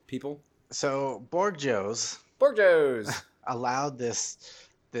people. So Borg Joe's Borgos. allowed this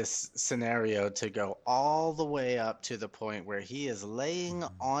scenario to go all the way up to the point where he is laying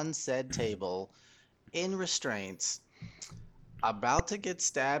on said table in restraints, about to get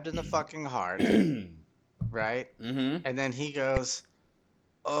stabbed in the fucking heart, right? Mm-hmm. And then he goes,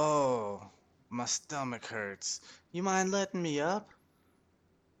 "Oh, my stomach hurts. You mind letting me up?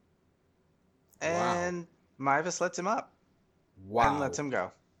 Wow. And Mivus lets him up and lets Wow. him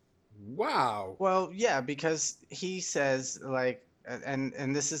go. Wow. Well, yeah, because he says like,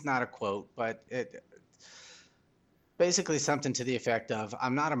 and this is not a quote, but it basically something to the effect of,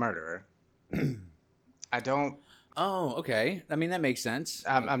 "I'm not a murderer. I don't. Oh, okay. I mean, that makes sense.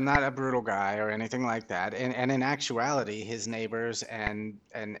 I'm not a brutal guy or anything like that." And in actuality, his neighbors and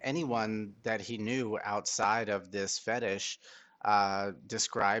anyone that he knew outside of this fetish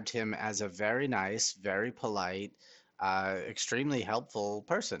described him as a very nice, very polite, extremely helpful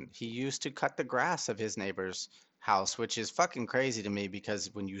person. He used to cut the grass of his neighbor's house, which is fucking crazy to me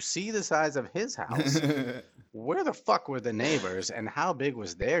because when you see the size of his house, where the fuck were the neighbors and how big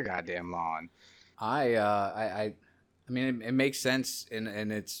was their goddamn lawn? I mean, it makes sense in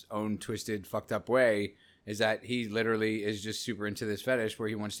its own twisted, fucked up way. Is that he literally is just super into this fetish where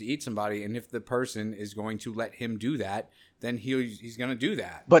he wants to eat somebody, and if the person is going to let him do that, then he's going to do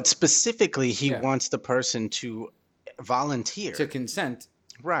that. But specifically, he Yeah, wants the person to to volunteer. consent.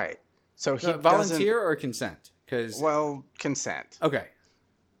 Right. So he No, doesn't, volunteer or consent? Because well, consent. okay,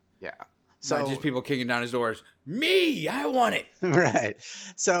 Yeah. not just So, people kicking down his doors. Me, I want it. right.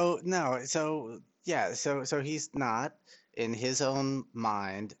 So, no, so yeah, so he's not in his own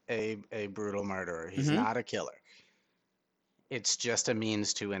mind a brutal murderer. He's Mm-hmm. not a killer. It's just a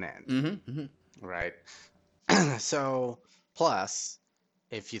means to an end, Mm-hmm. Mm-hmm. right? So, plus,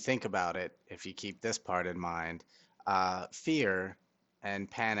 if you think about it, if you keep this part in mind, fear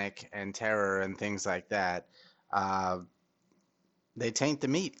and panic and terror and things like that, uh, they taint the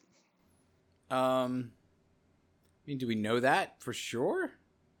meat. I mean, do we know that for sure?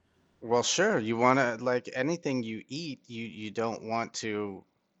 Well, sure, you want to, like anything you eat, you don't want to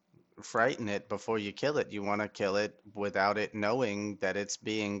frighten it before you kill it. You want to kill it without it knowing that it's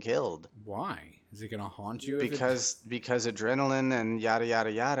being killed. Why? Is it gonna haunt you if it? Because adrenaline and yada yada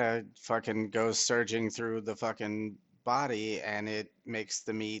yada fucking goes surging through the fucking body and it makes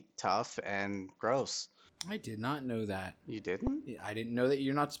the meat tough and gross. I did not know that. You didn't? I didn't know that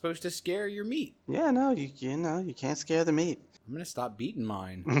you're not supposed to scare your meat. Yeah, no, you know, you can't scare the meat. I'm gonna stop beating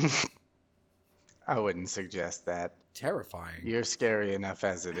mine. I wouldn't suggest that. Terrifying. You're scary enough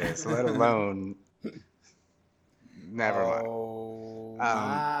as it is, let alone. Never mind. Oh Um,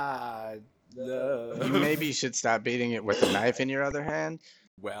 my Maybe you love. should stop beating it with a knife in your other hand.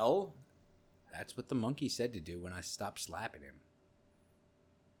 Well, that's what the monkey said to do when I stopped slapping him.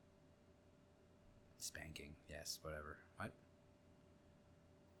 Spanking. Yes, whatever. What?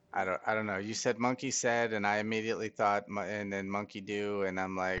 I don't know. You said monkey said, and I immediately thought, and then monkey do, and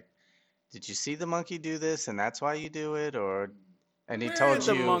I'm like, did you see the monkey do this, and that's why you do it, or? And Where did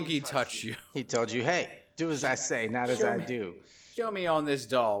the monkey touch you? he told you, hey, do as I say, not as I do. Show me on this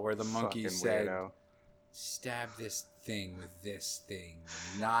doll where the monkey Fucking said, weirdo. stab this thing with this thing.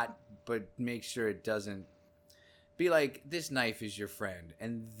 Not, but make sure it doesn't. Be like, this knife is your friend,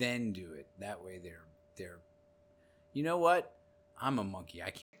 and then do it. That way they're. You know what? I'm a monkey. I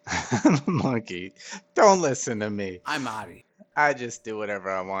can't. I'm a monkey. Don't listen to me. I'm out of here. I just do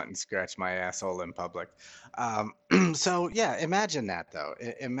whatever I want and scratch my asshole in public. Um, so yeah, imagine that though.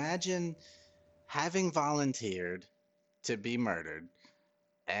 Imagine having volunteered to be murdered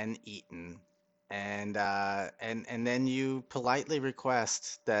and eaten, and then you politely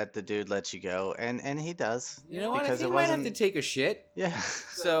request that the dude let you go, and he does You know what? I because think it I might have to wasn't. take a shit. Yeah,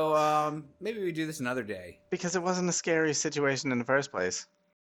 So maybe we do this another day. because it wasn't a scary situation in the first place.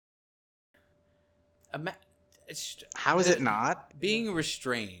 Ima- it's, How is it not? being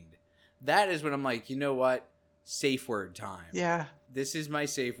restrained? That is when I'm like, you know what? Safe word time. Yeah. This is my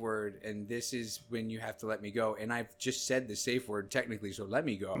safe word, and this is when you have to let me go. And I've just said the safe word technically, so let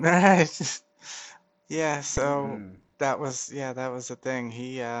me go. Right. Yeah. So Mm. that was the thing.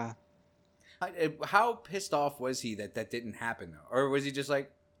 He How pissed off was he that didn't happen though, or was he just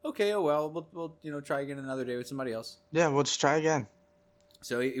like, okay, oh well, we'll try again another day with somebody else? yeah. We'll just try again.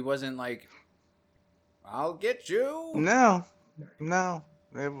 So he wasn't like, I'll get you. No, no,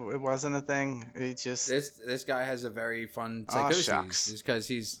 it wasn't a thing. He just This guy has a very fun oh psychosis, shucks. just because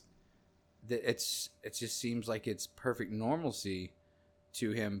it just seems like it's perfect normalcy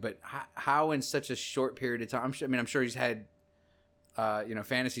to him. But how in such a short period of time? I'm sure he's had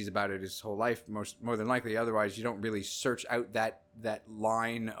fantasies about it his whole life, more than likely. Otherwise, you don't really search out that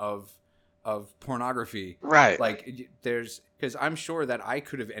line of pornography. Right. Like there's, because I'm sure that I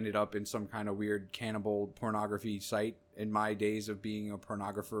could have ended up in some kind of weird cannibal pornography site in my days of being a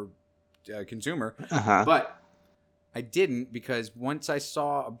pornographer consumer, Uh-huh. but I didn't, because once I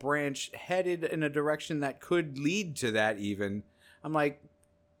saw a branch headed in a direction that could lead to that, even I'm like,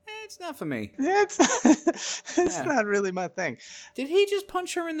 It's not for me. Yeah, it's Yeah. not really my thing. Did he just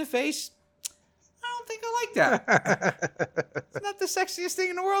punch her in the face? I don't think I like that. It's not the sexiest thing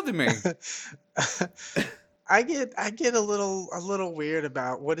in the world to me. I get a little weird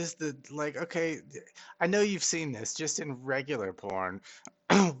about what is the like. Okay, I know you've seen this just in regular porn.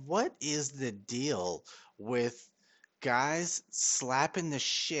 What is the deal with guys slapping the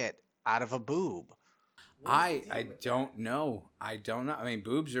shit out of a boob? I don't know. I don't know. I mean,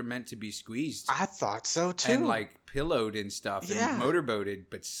 boobs are meant to be squeezed I thought so and too. like pillowed and stuff and Yeah. motorboated,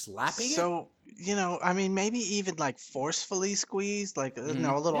 but slapping it? So, I mean, maybe even like forcefully squeezed, like, Mhm.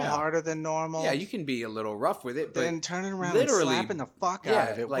 a little Yeah. harder than normal. Yeah, you can be a little rough with it, but Then turning around and literally, slapping the fuck out yeah,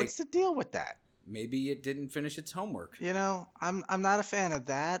 of it. like What's the deal with that? maybe it didn't finish its homework. I'm not a fan of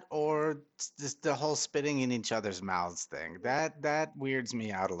that or just the whole spitting in each other's mouths thing. That weirds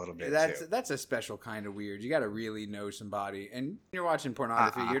me out a little bit too. That's a special kind of weird. You got to really know somebody, and when you're watching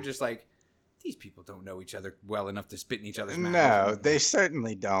pornography, Uh-uh. you're just like, these people don't know each other well enough to spit in each other's No, mouths. they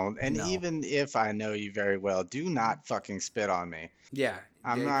certainly don't. And No. even if I know you very well, do not fucking spit on me. Yeah,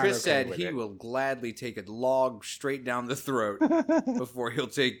 I'm not Chris okay said with he it. will gladly take a log straight down the throat before he'll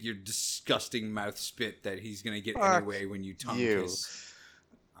take your disgusting mouth spit that he's gonna get Fuck anyway when you tongue you. kiss.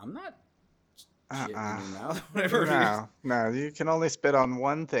 I'm not shitting in Uh-uh. your mouth. Whatever. No, you can only spit on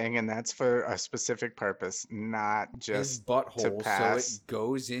one thing, and that's for a specific purpose, not His just butthole, so pass. it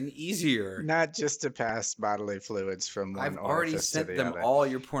goes in easier. not just to pass bodily fluids from one I've already orifice to sent the them other. all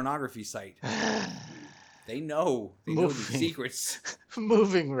your pornography site. They know. They know the Moving. secrets.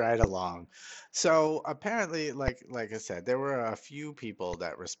 Moving right along. So apparently, like I said, there were a few people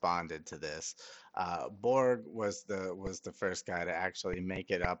that responded to this. Borg was the first guy to actually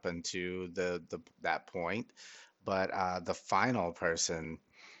make it up into that point, but the final person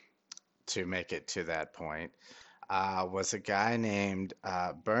to make it to that point was a guy named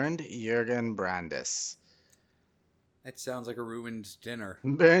Bernd Jürgen Brandes. That sounds like a ruined dinner.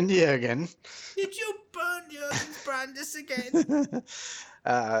 Bernd Jürgen. Did you burn Jürgen Brandes again?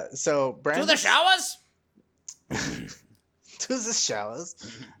 So To Brandes the showers? to the showers.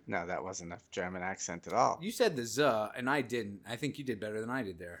 No, that wasn't enough German accent at all. You said the Z, and I didn't. I think you did better than I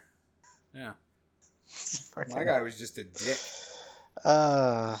did there. Yeah. My guy was just a dick.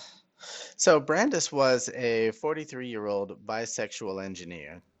 So Brandes was a 43-year-old bisexual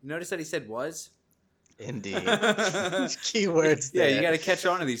engineer. Notice that he said was? Indeed. Keywords Yeah, there. you got to catch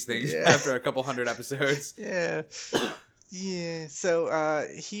on to these things Yeah. after a couple hundred episodes. Yeah. Yeah. So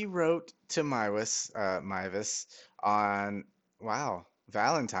he wrote to Mivus on, wow,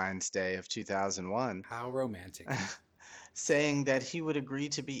 Valentine's Day of 2001, How romantic. saying that he would agree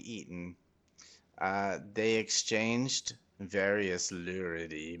to be eaten. They exchanged various lurid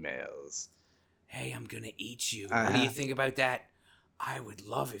emails. Hey, I'm going to eat you. What do you think about that? I would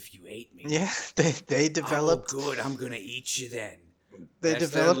love if you ate me. Yeah, they developed Oh, good. I'm going to eat you then. they That's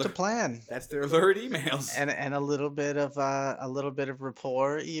their developed a lu- plan. That's their lurid emails. And a little bit of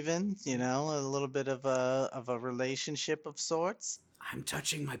rapport, even, a little bit of a relationship of sorts. I'm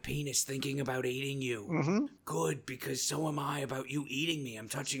touching my penis thinking about eating you. Mm-hmm. Good, because so am I about you eating me. I'm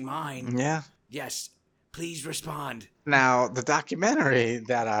touching mine. Yeah. Yes, please respond. Now, the documentary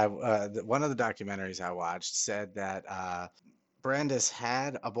that one of the documentaries I watched said that Brandes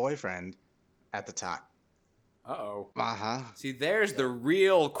had a boyfriend at the time. Uh-oh. Uh-huh. See, there's the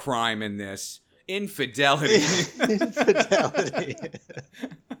real crime in this. Infidelity. Infidelity.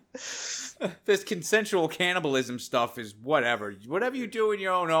 This consensual cannibalism stuff is whatever. Whatever you do in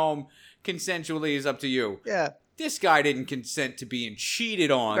your own home, consensually is up to you. Yeah, This guy didn't consent to being cheated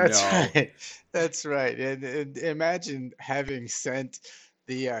on, that's though. right. That's right. And imagine having sent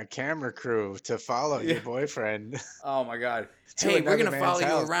the camera crew to follow Yeah. your boyfriend. Oh my god. To Hey, we're another gonna follow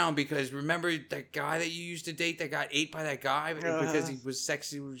man's you house. around because remember that guy that you used to date that got ate by that guy because he was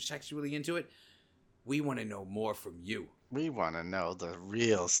sexually into it? We want to know more from you. We want to know the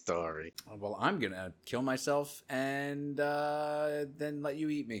real story. Well, I'm gonna kill myself and then let you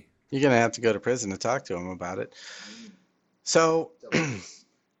eat me. You're going to have to go to prison to talk to him about it. So,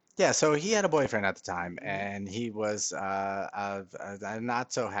 yeah, so he had a boyfriend at the time, and he was a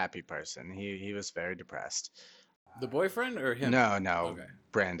not so happy person. He was very depressed. The boyfriend or him? No, Okay.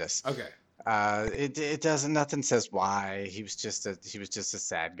 Brandes. Okay. It doesn't, nothing says why. He was just a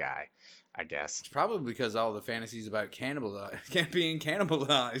sad guy, I guess. It's probably because all the fantasies about being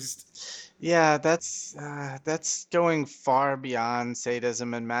cannibalized. Yeah, that's going far beyond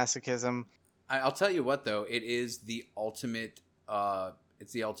sadism and masochism. I'll tell you what, though, it is the ultimate.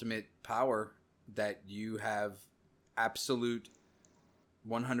 It's the ultimate power that you have absolute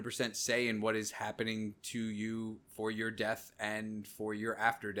 100% say in what is happening to you for your death and for your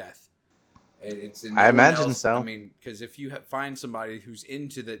after death. It's in I no one imagine else. so. I mean, because if you find somebody who's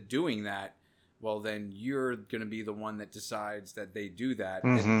into doing that, well, then you're going to be the one that decides that they do that,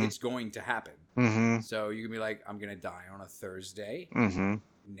 and it's going to happen. Mm-hmm. So you can be like, I'm going to die on a Thursday,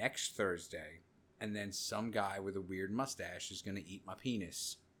 next Thursday, and then some guy with a weird mustache is going to eat my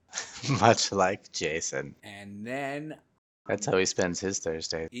penis. Much like Jason. And then... That's how he spends his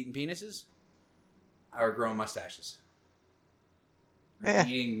Thursday. Eating penises? Or growing mustaches? Yeah.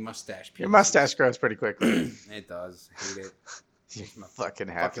 Eating mustache penises. Your mustache grows pretty quickly. It does. I hate it. You fucking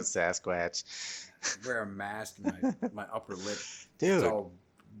half a Sasquatch. I wear a mask and my upper lip. Dude. It's all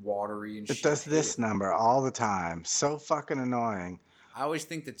watery and shit. It does this number all the time. So fucking annoying. I always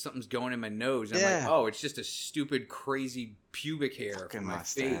think that something's going in my nose. And I'm like, oh, it's just a stupid, crazy pubic hair fucking from my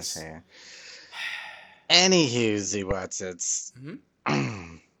mustache face. Hair. Anywho, what's it's.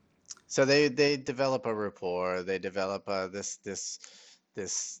 So they develop a rapport. They develop this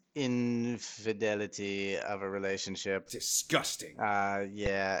infidelity of a relationship. Disgusting.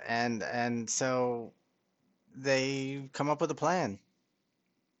 Yeah, and so they come up with a plan.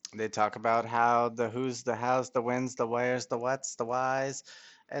 They talk about how the who's, the how's, the when's, the where's, the what's, the why's,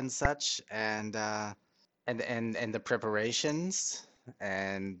 and such, and the preparations,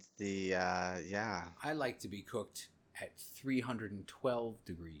 and the yeah. I like to be cooked at 312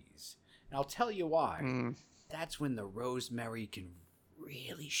 degrees. And I'll tell you why. That's when the rosemary can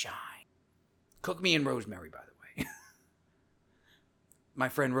really shine. Cook me in rosemary, by the way. My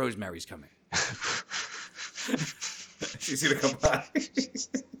friend Rosemary's coming. She's gonna come by.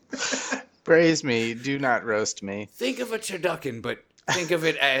 Praise me, do not roast me. Think of a turducken, but think of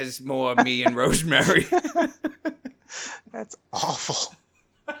it as more me and Rosemary. That's awful.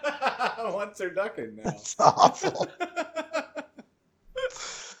 What's turducken now? That's awful.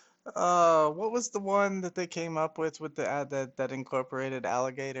 What was the one that they came up with the that incorporated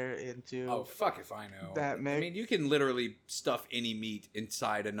alligator into? Oh, fuck if I know. That mix? I mean, you can literally stuff any meat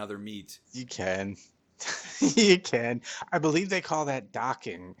inside another meat. You can. You can. I believe they call that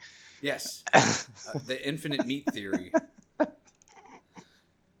docking. Yes. The infinite meat theory.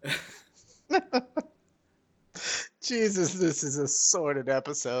 Jesus, this is a sordid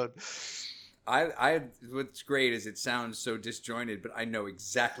episode. What's great is it sounds so disjointed, but I know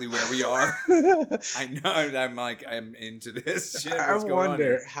exactly where we are. I know. I'm into this shit. I What's going on wonder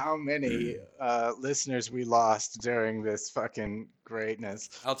here? how many listeners we lost during this fucking greatness.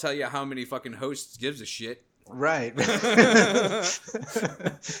 I'll tell you how many fucking hosts gives a shit. Right.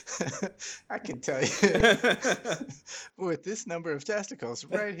 I can tell you with this number of testicles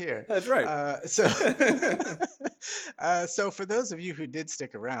right here. That's right. So for those of you who did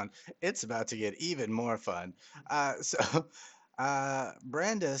stick around, it's about to get even more fun.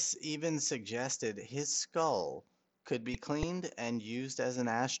 Brandis even suggested his skull could be cleaned and used as an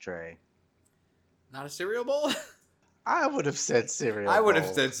ashtray. Not a cereal bowl? I would have said cereal bowl. I would have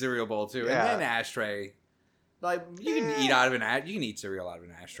said cereal bowl too. Yeah. And then ashtray. Like, you can eat out of you can eat cereal out of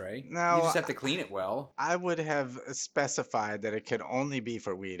an ashtray. No, you just have to clean it well. I would have specified that it could only be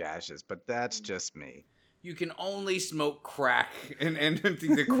for weed ashes, but that's just me. You can only smoke crack and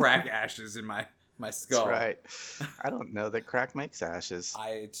empty the crack ashes in my skull. That's right. I don't know that crack makes ashes.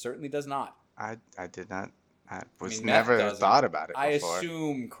 It certainly does not. I did not. I was meth never doesn't. thought about it before. I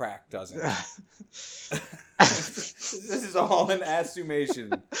assume crack doesn't. This is all an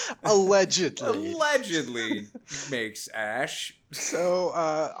assumation. Allegedly. Allegedly makes ash. So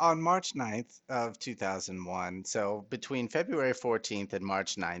on March 9th of 2001, so between February 14th and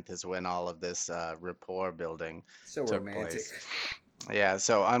March 9th is when all of this rapport building So took romantic. place. Yeah,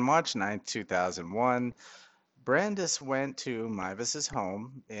 so on March 9th, 2001, Brandis went to Mavis's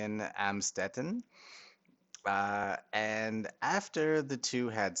home in Amstetten. And after the two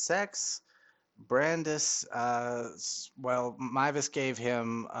had sex, Brandis, Mavis gave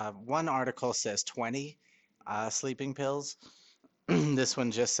him, one article says 20 sleeping pills. This one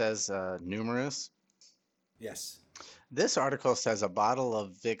just says numerous. Yes. This article says a bottle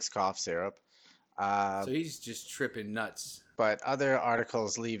of Vicks cough syrup. So he's just tripping nuts. But other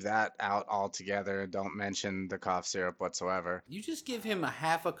articles leave that out altogether and don't mention the cough syrup whatsoever. You just give him a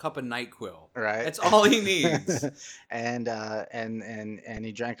half a cup of NyQuil. Right. That's all he needs. and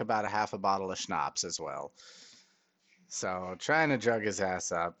he drank about a half a bottle of schnapps as well. So trying to drug his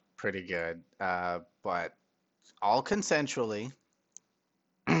ass up pretty good. But all consensually.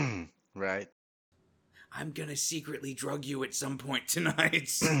 Right. I'm gonna secretly drug you at some point tonight.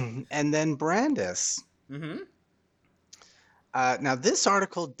 And then Brandis Now, this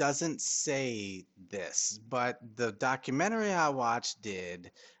article doesn't say this, but the documentary I watched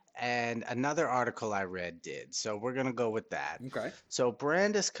did, and another article I read did. So we're going to go with that. Okay. So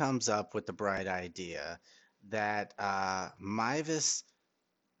Brandis comes up with the bright idea that Mivus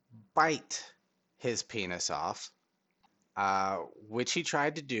bite his penis off, uh, which he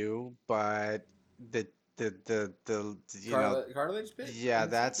tried to do, but the the Cartilage bit yeah,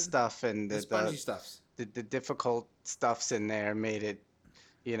 and that something. stuff and The spongy stuffs. the difficult stuffs in there made it,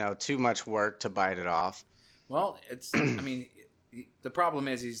 too much work to bite it off. Well, I mean, the problem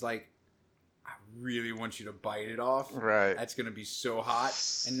is he's like, I really want you to bite it off. Right. That's gonna be so hot.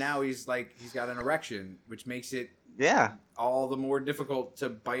 And now he's like, he's got an erection, which makes it Yeah, all the more difficult to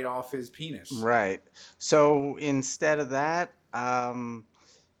bite off his penis. right. So instead of that,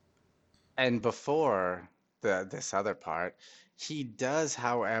 and before this other part, he does,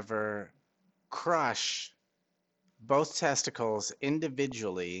 however, crush both testicles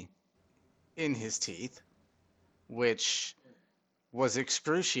individually in his teeth, which was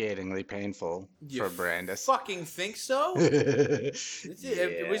excruciatingly painful You for Brandis. fucking think so? It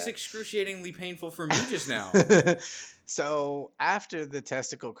was Yeah. excruciatingly painful for me just now. So after the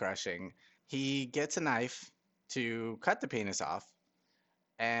testicle crushing, he gets a knife to cut the penis off,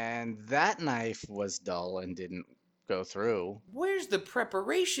 and that knife was dull and didn't go through. Where's the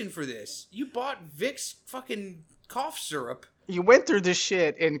preparation for this? You bought Vicks fucking cough syrup. You went through the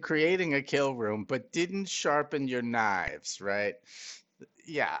shit in creating a kill room, but didn't sharpen your knives, right?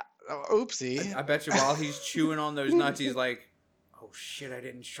 Yeah. Oopsie. I bet you while he's chewing on those nuts, he's like, oh shit, I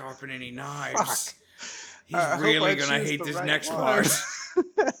didn't sharpen any knives. He's I hope really I gonna choose hate the this right next one. part.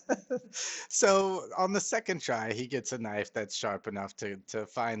 So on the second try, he gets a knife that's sharp enough to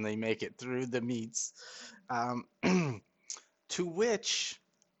finally make it through the meats, um, to which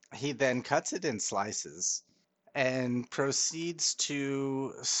he then cuts it in slices and proceeds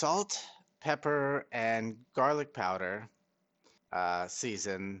to salt, pepper, and garlic powder,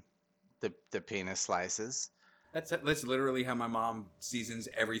 season the penis slices. That's literally how my mom seasons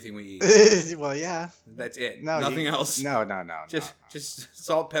everything we eat. Well, yeah. That's it. No, Nothing else. No. Just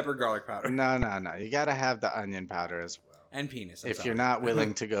salt, pepper, garlic powder, No. You gotta have the onion powder as well. and penis. If you're not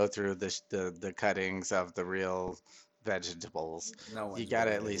willing to go through the cuttings of the real vegetables, no one's you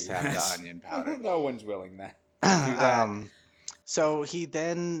gotta willing at to least do have that. the onion powder. No one's willing to do that. So he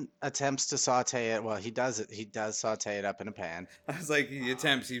then attempts to saute it. Well, he does it. He does saute it up in a pan. I was like, he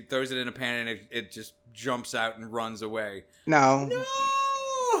attempts. He throws it in a pan, and it just jumps out and runs away. No.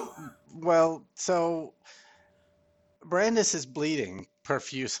 No. Well, so Brandis is bleeding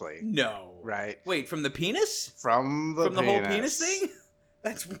profusely, No. right? Wait, from the penis? From the whole penis thing?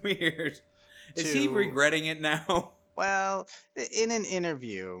 That's weird. Is he To- regretting it now? Well, in an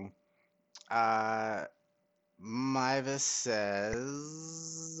interview, Mivus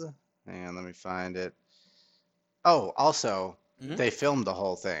says, hang on, let me find it. Oh, also, Mhm. they filmed the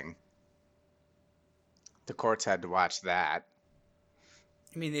whole thing. The courts had to watch that.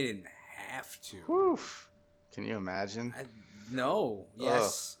 I mean, they didn't have to. Whew. Can you imagine? No.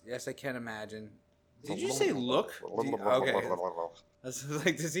 Yes. Yes, I can imagine. Did you say look? Okay. I was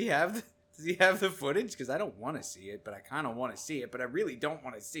like, does he have the footage? Because I don't want to see it, but I kind of want to see it, but I really don't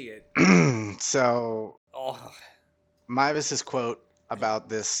want to see it. So, Oh, Mivus's quote about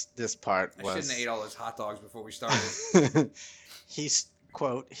this part I was, shouldn't have ate all those hot dogs before we started. he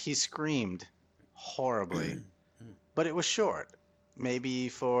screamed horribly, but it was short, maybe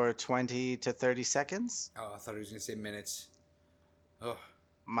for 20 to 30 seconds. Oh, I thought he was gonna say minutes. Oh,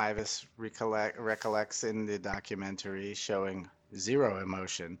 Mivus recollects in the documentary, showing zero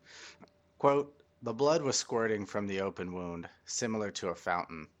emotion. Quote, the blood was squirting from the open wound, similar to a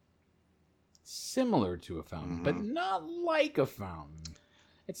fountain. similar to a fountain, but Mhm. not like a fountain.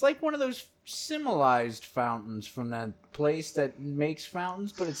 It's like one of those similized fountains from that place that makes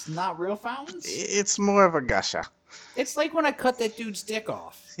fountains, but it's not real fountains. It's more of a gusher. It's like when I cut that dude's dick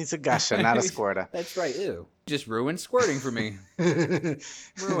off. He's a gusher, not a squirter. That's right. Ew. Just ruined squirting for me.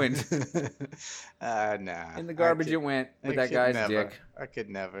 Ruined. Nah. In the garbage it went with that guy's dick. I could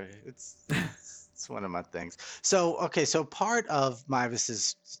never. It's one of my things. So okay, so part of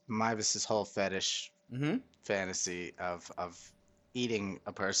Mivus's whole fetish Mm-hmm. fantasy of eating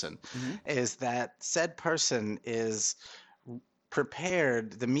a person Mhm. is that said person is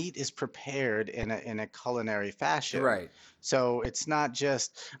prepared. The meat is prepared in a culinary fashion. Right. So it's not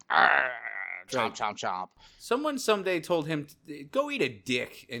just "Arr, chomp Right. chomp chomp. Someone someday told him, go eat a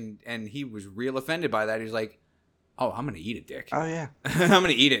dick. And he was real offended by that. He was like, oh, I'm going to eat a dick. Oh yeah. I'm going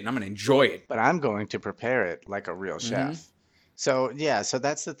to eat it and I'm going to enjoy it. But I'm going to prepare it like a real chef. So yeah, so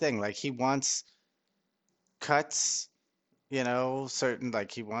that's the thing. Like he wants cuts you know, certain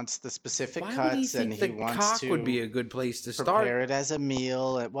like he wants the specific Why would he cuts and think the he wants cock would be to a good place to start? prepare it as a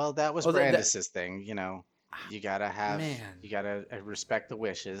meal. Well, that was Oh, Brandis's thing, man, you gotta respect the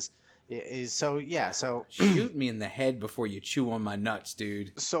wishes. So yeah, so shoot me in the head before you chew on my nuts,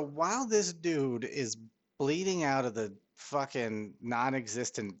 dude. so while this dude is bleeding out of the fucking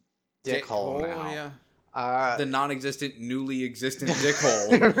non-existent dick Dick hole hole, now, yeah. uh, The non-existent, newly existent dick hole.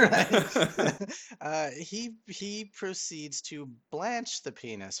 right, he proceeds to blanch the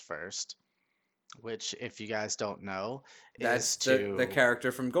penis first, which, if you guys don't know, That's is the to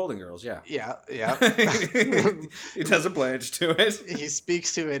character from Golden Girls, yeah. yeah, yeah. It has a blanch to it. He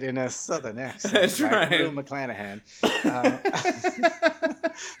speaks to it in a southern accent, That's like right. Rue McClanahan. Uh,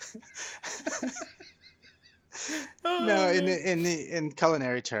 no, Oh, man. in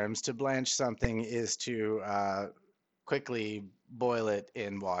culinary terms, to blanch something is to quickly boil it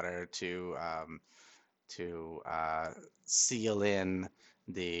in water to seal in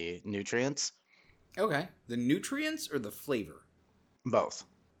the nutrients. Okay. The nutrients or the flavor? Both.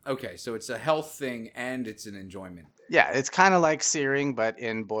 Okay, so it's a health thing and it's an enjoyment thing. Yeah, it's kind of like searing, but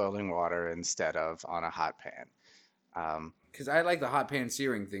in boiling water instead of on a hot pan. Because I like the hot pan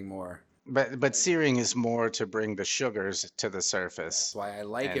searing thing more. But searing is more to bring the sugars to the surface That's why I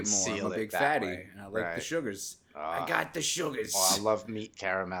like and it more. I'm seal a it big that fatty, way. and I like the Right. sugars. I Uh, got the sugars. oh, I love meat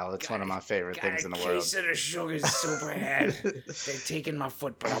caramel. It's one of my favorite Got things a in the world. case of the sugars so bad. They're taking my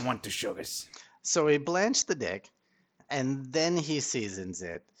foot, but I want the sugars. So he blanched the dick, and then he seasons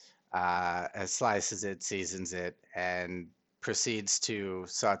it, slices it, seasons it, and proceeds to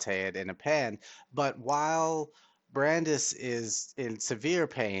saute it in a pan. But while Brandis is in severe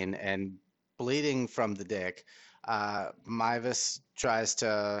pain and bleeding from the dick, Mivus tries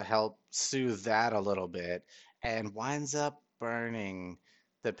to help soothe that a little bit and winds up burning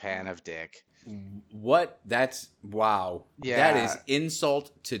the pan of dick. What? That's wow. That is Yeah,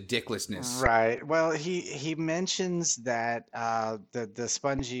 insult to dicklessness. right. Well, he mentions that the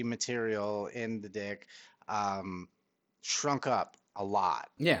spongy material in the dick um, shrunk up a lot,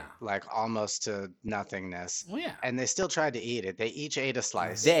 Yeah. like almost to nothingness, Well, yeah. and they still tried to eat it. They each ate a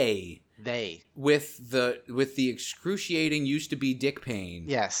slice. They They, with the excruciating used to be dick pain.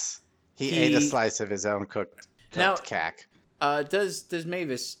 yes, he ate a He slice of his own now cooked cack. does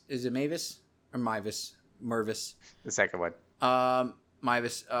Mavis, is it Mavis or Mivus? Mervis. The second one.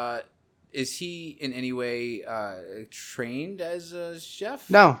 Mivus, is he in any way trained as a chef?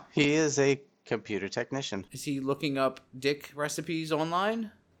 No, he is a computer technician. Is he looking up dick recipes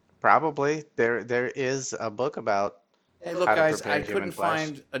online? Probably there is a book about Hey, look, how to guys, prepare I human couldn't flesh.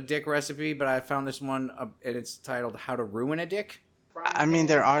 find a dick recipe, but I found this one, and it's titled "How to Ruin a Dick." I mean,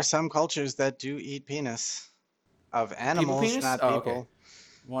 there are some cultures that do eat penis of People animals, penis? not Oh, okay. people.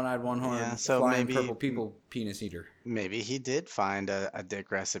 One-eyed, one-horned, Yeah, so flying maybe purple people penis eater. maybe he did find a dick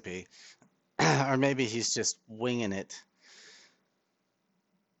recipe, or maybe he's just winging it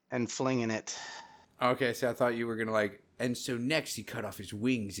and flinging it. Okay, so I thought you were gonna like, and so next he cut off his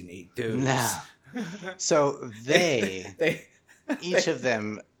wings and ate those. No. So they each of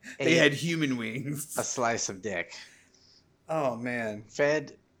them they had ate human wings. a slice of dick, Oh man,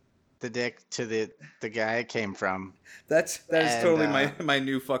 fed the dick to the guy it came from. that is And, totally my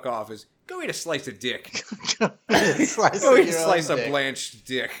new fuck off is go eat a slice of dick. Slice Go of eat a your slice own of dick. blanched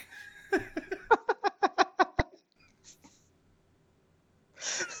dick.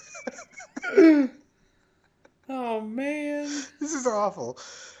 Oh man, This is awful,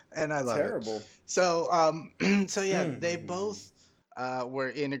 and I love it. terrible. So, so yeah, they Hmm. both were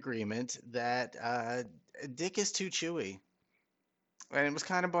in agreement that dick is too chewy, and it was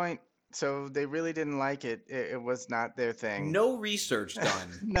kind of point. So they really didn't like it. It was not their thing. No research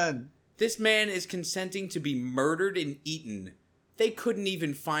done. None. This man is consenting to be murdered and eaten. They couldn't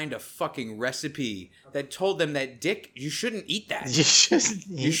even find a fucking recipe that told them that dick, you shouldn't eat that. You shouldn't eat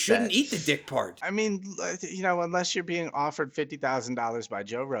You shouldn't that. eat the dick part. I mean, you know, unless you're being offered $50,000 by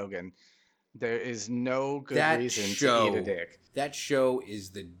Joe Rogan, there is no good That reason to eat a show, dick. that show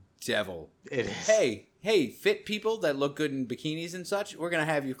is the devil. It is. Hey, fit people that look good in bikinis and such, we're going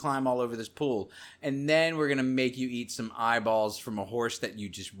to have you climb all over this pool. And then we're going to make you eat some eyeballs from a horse that you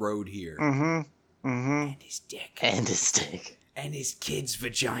just rode here. Mm-hmm. Mm-hmm. And his dick. And his dick. And his kids'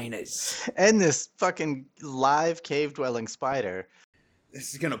 vaginas. And this fucking live cave dwelling spider.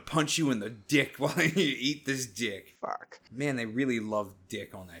 This is going to punch you in the dick while you eat this dick. Fuck. Man, they really love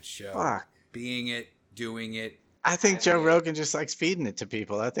dick on that show. Fuck. Being it, doing it, I think Joe Rogan just likes feeding it to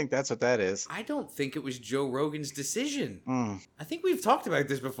people. I think that's what that is. I don't think it was Joe Rogan's decision. Mm, I think we've talked about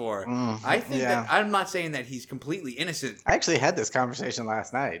this before. I think that yeah. I'm not saying that he's completely innocent. I actually had this conversation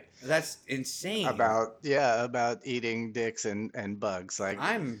last night That's insane. about eating dicks and bugs. Like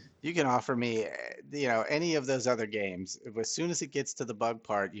I'm you can offer me, any of those other games. As soon as it gets to the bug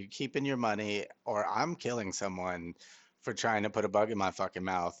part, you keep in your money, or I'm killing someone for trying to put a bug in my fucking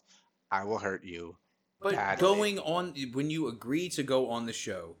mouth. I will hurt you But badly. going on, when you agree to go on the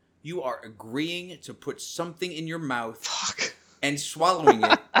show, you are agreeing to put something in your mouth Fuck. and swallowing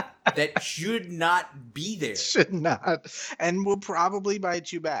it that should not be there. Should not, and will probably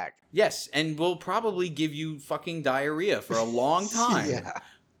bite you back. Yes, and will probably give you fucking diarrhea for a long time. Yeah,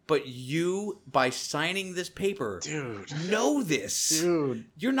 But you, by signing this paper, dude. know this. Dude.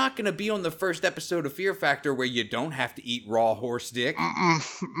 You're not going to be on the first episode of Fear Factor where you don't have to eat raw horse dick. I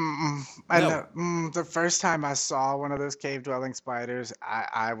No. know. The first time I saw one of those cave dwelling spiders,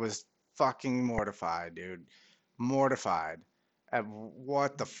 I was fucking mortified, dude. Mortified.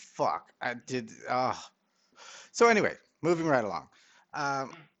 What the fuck? I did. So anyway, moving right along.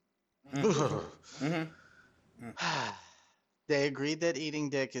 Mm-hmm. They agreed that eating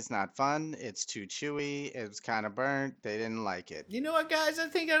dick is not fun. It's too chewy. It was kind of burnt. They didn't like it. You know what, guys? I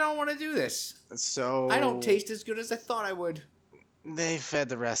think I don't want to do this. So I don't taste as good as I thought I would. they fed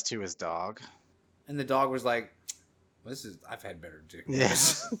the rest to his dog. And the dog was like, I've had better dick. than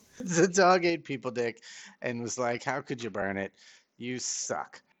Yes. this." The dog ate people dick and was like, "How could you burn it? You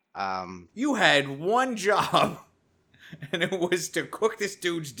suck." You had one job, and it was to cook this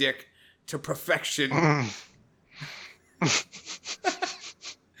dude's dick to perfection.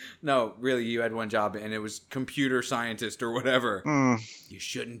 No, really, you had one job, and it was computer scientist or whatever. You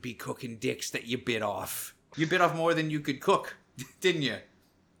shouldn't be cooking dicks that you bit off. You bit off more than you could cook, didn't you?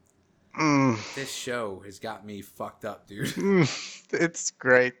 This show has got me fucked up, dude. It's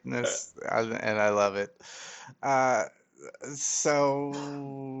greatness, and I love it. So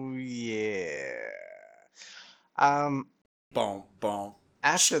yeah. Boom, boom.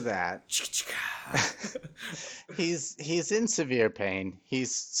 After that, he's in severe pain.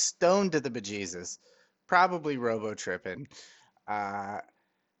 He's stoned to the bejesus, probably robo tripping,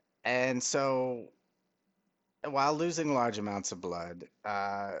 and so while losing large amounts of blood,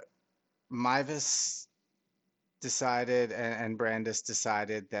 Mivus decided and Brandis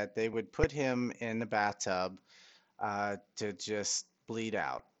decided that they would put him in the bathtub to just bleed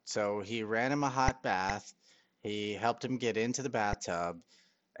out. So he ran him a hot bath. He helped him get into the bathtub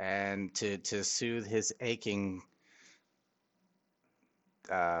and to soothe his aching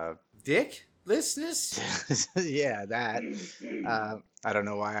Dick? Listeners? yeah, that. I don't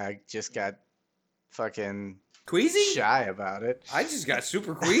know why I just got fucking Queasy? shy about it. I just got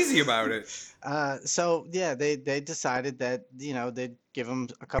super queasy about it. So yeah, they decided that they'd give him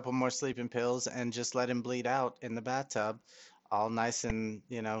a couple more sleeping pills and just let him bleed out in the bathtub, all nice and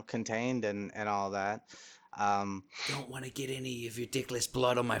contained and all that. Don't want to get any of your dickless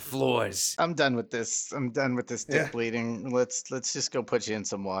blood on my floors. I'm done with this. I'm done with this dick bleeding. Let's just go put you in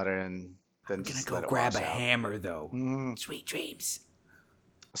some water and then I'm gonna just go let it grab a wash out. hammer, though. Mm. Sweet dreams.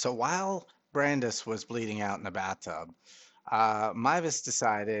 So while Brandis was bleeding out in the bathtub, Mivus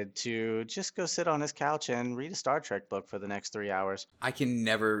decided to just go sit on his couch and read a Star Trek book for the next 3 hours. I can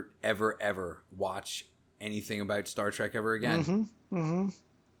never, ever, ever watch anything about Star Trek ever again.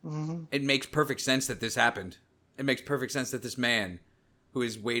 It makes perfect sense that this happened. It makes perfect sense that this man, who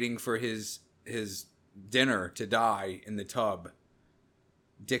is waiting for his dinner to die in the tub,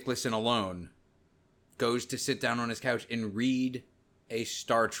 dickless and alone, goes to sit down on his couch and read a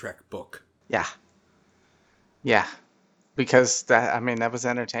Star Trek book. Yeah, because that was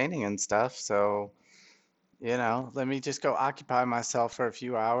entertaining and stuff. So, let me just go occupy myself for a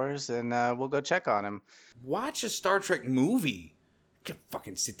few hours and we'll go check on him. Watch a Star Trek movie. You can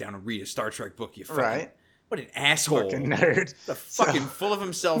fucking sit down and read a Star Trek book, you fucking... Right. What an asshole. Fucking nerd. The fucking full of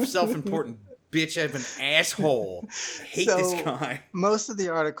himself, self-important bitch of an asshole. I hate this guy. Most of the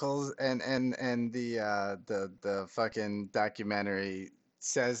articles and the fucking documentary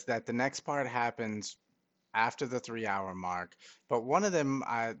says that the next part happens after the 3 hour mark. But one of them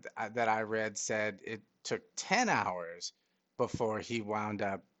that I read said it took 10 hours before he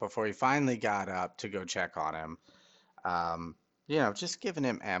finally got up to go check on him. Just giving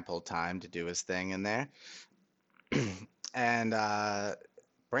him ample time to do his thing in there. And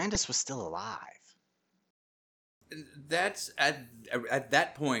Brandis was still alive. That's at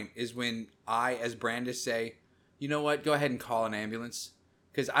that point is when I, as Brandis, say, you know what? Go ahead and call an ambulance,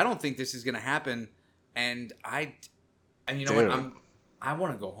 because I don't think this is gonna happen. And you know what? I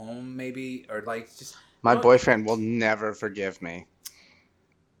want to go home, maybe, or like just My Well, boyfriend will never forgive me.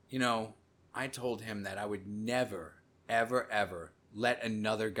 you know, I told him that I would never, ever, ever let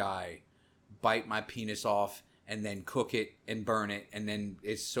another guy bite my penis off and then cook it and burn it and then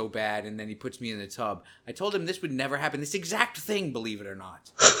it's so bad and then he puts me in the tub. I told him this would never happen. This exact thing, believe it or not.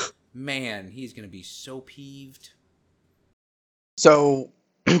 Man, he's going to be so peeved. So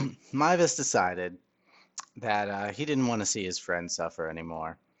Mavis decided that he didn't want to see his friend suffer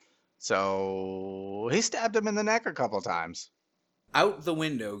anymore. So he stabbed him in the neck a couple times. Out the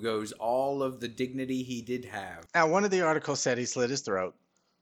window goes all of the dignity he did have. Now, one of the articles said he slit his throat.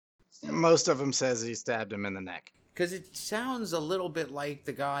 Most of them says he stabbed him in the neck. Because it sounds a little bit like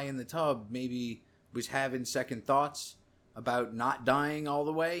the guy in the tub maybe was having second thoughts about not dying all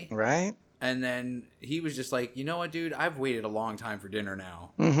the way. Right? And then he was just like, you know what, dude? I've waited a long time for dinner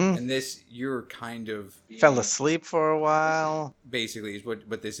now. Mm-hmm. And this, you're kind of... Fell asleep for a while. Basically, is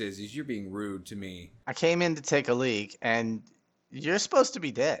what this is you're being rude to me. I came in to take a leak, and you're supposed to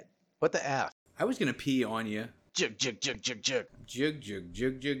be dead. What the F? I was going to pee on you. Jug, jug, jug, jug, jug. Jug, jug,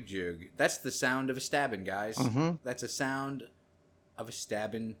 jug, jug, jug. That's the sound of a stabbing, guys. Mm-hmm. That's a sound of a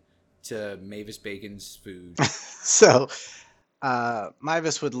stabbing to Mavis Bacon's food. So,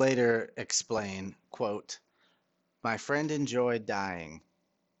 Mavis would later explain, quote, "My friend enjoyed dying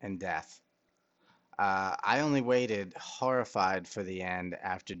and death. I only waited horrified for the end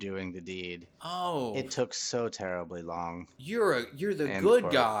after doing the deed. Oh, It took so terribly long." you're the End good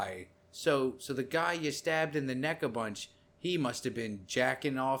quote. guy. So the guy you stabbed in the neck a bunch, he must have been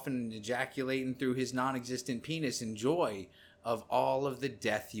jacking off and ejaculating through his non-existent penis in joy of all of the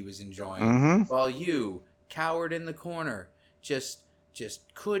death he was enjoying. Mm-hmm. While you, coward in the corner, just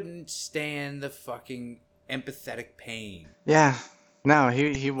couldn't stand the fucking empathetic pain. Yeah. No,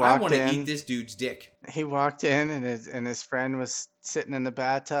 he I walked want to in. eat this dude's dick. He walked in, and his friend was sitting in the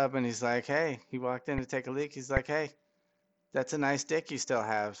bathtub, and he's like, "Hey," he walked in to take a leak. He's like, "Hey, that's a nice dick you still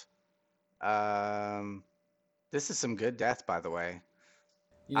have. This is some good death, by the way."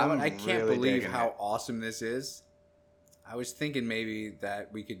 You know what? I'm I can't really believe digging how it. awesome this is. I was thinking maybe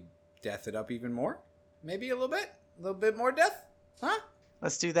that we could death it up even more. Maybe a little bit more death. Huh?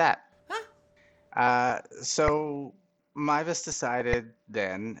 Let's do that. Huh? So Mavis decided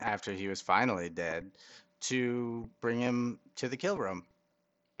then, after he was finally dead, to bring him to the kill room,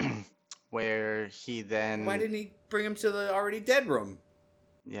 where he then. Why didn't he bring him to the already dead room?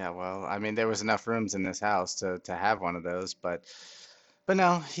 Yeah, well, I mean, there was enough rooms in this house to have one of those, but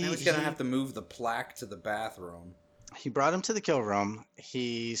no, He was gonna have to move the plaque to the bathroom. he brought him to the kill room.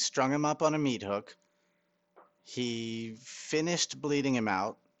 He strung him up on a meat hook. He finished bleeding him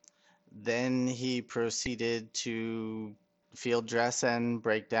out. Then he proceeded to field dress and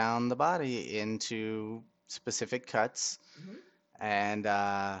break down the body into specific cuts, and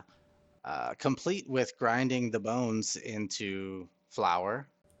complete with grinding the bones into flour,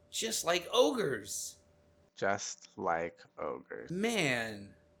 Just like ogres. just like ogres.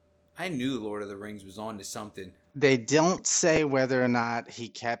 Man, I knew Lord of the Rings was on to something. They don't say whether or not he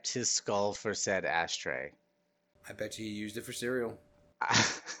kept his skull for said ashtray. I bet you he used it for cereal.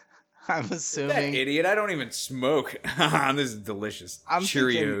 I'm That assuming. idiot. I don't even smoke. This is delicious. I'm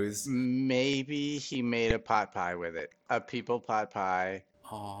Cheerios. thinking maybe he made a pot pie with it. A people pot pie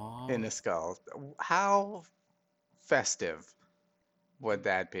Aww. in a skull. How festive would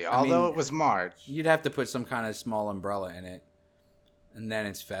that be? I Although mean, it was March. You'd have to put some kind of small umbrella in it, and then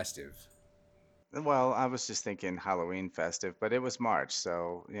it's festive. Well, I was just thinking Halloween festive, but it was March,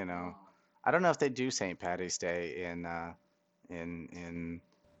 so I don't know if they do St. Patty's Day in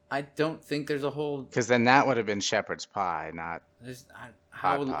I don't think there's a whole. because then that would have been shepherd's pie, not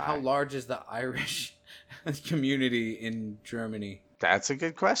How Pot pie. how large is the Irish community in Germany? That's a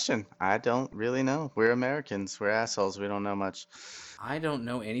good question. I don't really know. We're Americans. We're assholes. We don't know much. I don't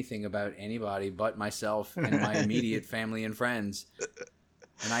know anything about anybody but myself and my immediate family and friends.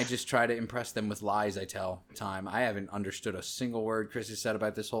 And I just try to impress them with lies I tell time. I haven't understood a single word Chris has said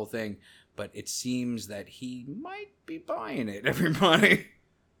about this whole thing, but it seems that he might be buying it, everybody.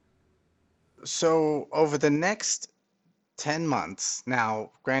 So over the next 10 months,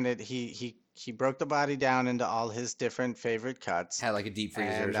 now granted he broke the body down into all his different favorite cuts Had like a deep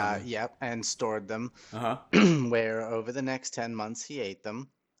freezer or and something. yep, and stored them Uh-huh. where over the next 10 months he ate them.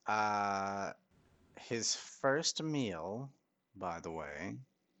 His first meal, by the way,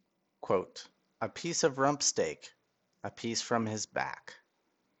 quote, "a piece of rump steak, a piece from his back,"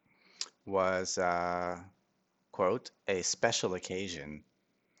 was quote, "a special occasion."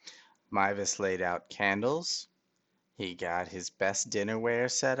 Mavis laid out candles. He got his best dinnerware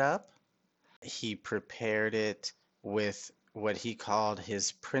set up. He prepared it with what he called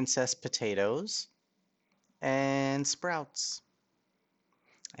his princess potatoes. and sprouts.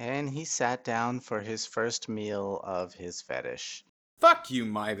 And he sat down for his first meal of his fetish. Fuck you,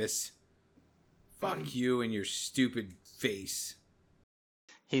 Mivus. Fuck you and your stupid face.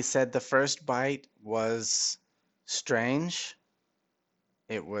 He said the first bite was strange.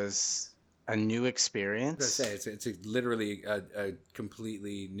 It was a new I was experience. gonna say literally a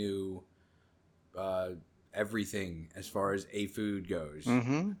completely new everything as far as a food goes.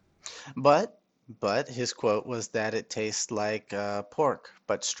 Mm-hmm. But his quote was that it tastes like pork,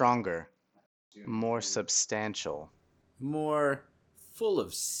 but stronger, more substantial. More full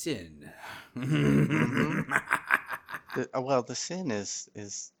of sin. Mm-hmm. Well, the sin is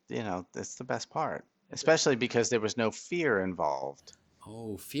that's the best part, especially because there was no fear involved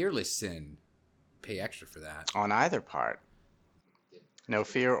Oh, fearless sin. Pay extra for that. on either part. No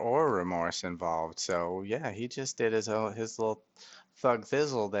fear or remorse involved. So yeah, he just did his little thug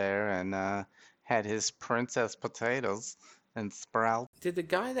thizzle there and had his princess potatoes and sprout. Did the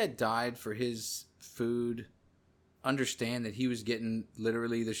guy that died for his food understand that he was getting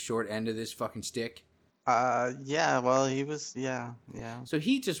literally the short end of this fucking stick? Yeah, well, he was, yeah, yeah. So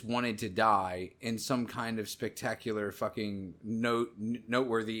he just wanted to die in some kind of spectacular fucking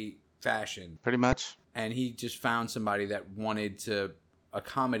noteworthy fashion. Pretty much. And he just found somebody that wanted to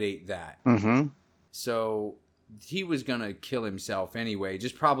accommodate that. Mm-hmm. So he was going to kill himself anyway,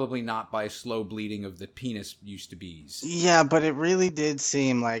 just probably not by slow bleeding of the penis used to be's. Yeah, but it really did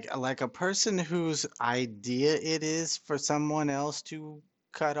seem like a person whose idea it is for someone else to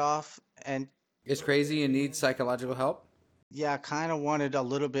cut off and It's crazy and needs psychological help. yeah, kind of wanted a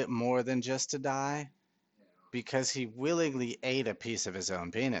little bit more than just to die because he willingly ate a piece of his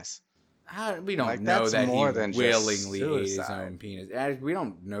own penis. We don't Like, know that's that he more than just willingly ate his suicide. own penis. We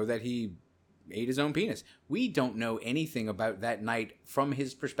don't know that he ate his own penis. We don't know anything about that night from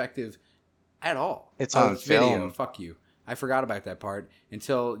his perspective at all. It's Oh, on film. Fuck you. I forgot about that part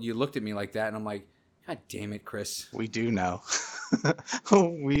until you looked at me like that, and I'm like, God damn it, Chris. We do know.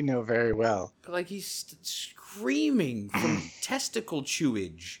 We know very well. But like he's screaming from testicle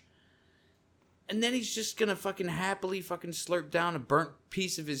chewage. And then he's just gonna fucking happily fucking slurp down a burnt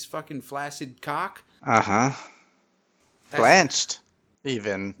piece of his fucking flaccid cock. Uh-huh. Blanched,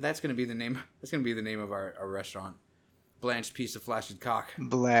 even. That's gonna be the name. That's gonna be the name of our restaurant. Blanched piece of flaccid cock.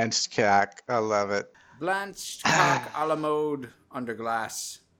 Blanched cock. I love it. Blanched cock a la mode under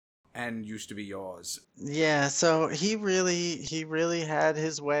glass, and used to be yours. Yeah, so he really had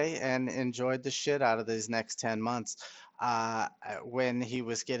his way and enjoyed the shit out of these next 10 months. When he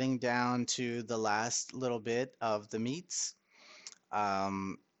was getting down to the last little bit of the meats,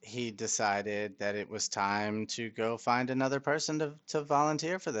 he decided that it was time to go find another person to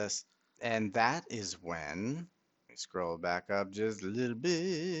volunteer for this. And that is when, let me scroll back up just a little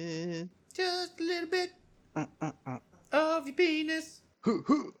bit. Just a little bit Uh, uh, uh. of your penis. Hoo,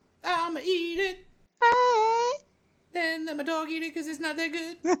 hoo. I'ma eat it. Hi. Then let my dog eat it because it's not that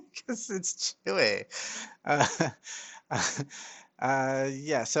good. Because it's chewy. Uh,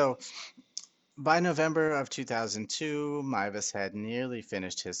 yeah, so by November of 2002, Mivus had nearly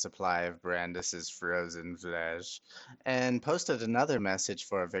finished his supply of Brandis's frozen flesh and posted another message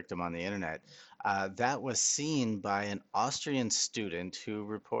for a victim on the internet. That was seen by an Austrian student who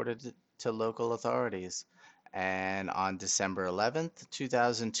reported it to local authorities. And on December 11th,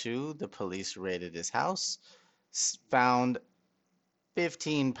 2002, the police raided his house, found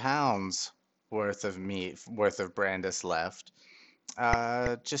 15 pounds worth of meat, worth of Brandis left,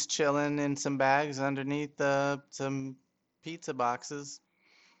 just chilling in some bags underneath some pizza boxes.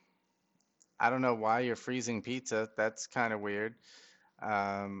 I don't know why you're freezing pizza. That's kind of weird.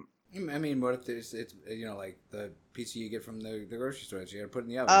 Um, I mean, what if it's like the pizza you get from the grocery store that you gotta put in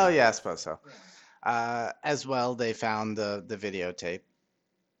the oven? oh yeah, I suppose so. As well, they found the videotape,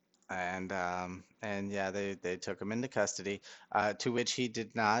 and yeah, they took him into custody, to which he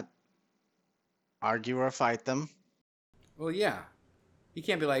did not argue or fight them. Well, yeah. You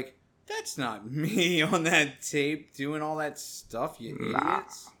can't be like, that's not me on that tape doing all that stuff, you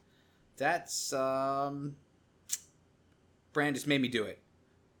idiots. That's, Brandis made me do it.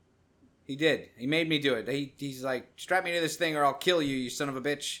 He did. He made me do it. He's like, strap me to this thing or I'll kill you, you son of a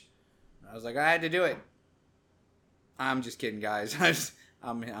bitch. I was like, I had to do it. I'm just kidding, guys.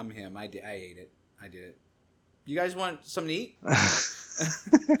 I'm him. I ate it. I did it. You guys want something to eat?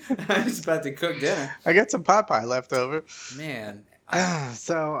 I'm just about to cook dinner. I got some pot pie left over. Man.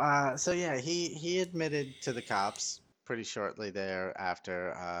 So yeah, he admitted to the cops pretty shortly there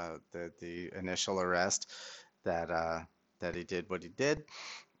after the initial arrest that he did what he did.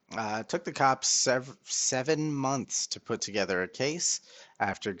 It took the cops 7 months to put together a case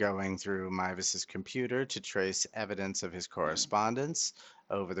after going through Mivus's computer to trace evidence of his correspondence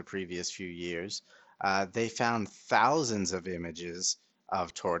over the previous few years. They found thousands of images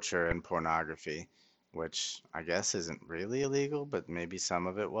of torture and pornography, which I guess isn't really illegal, but maybe some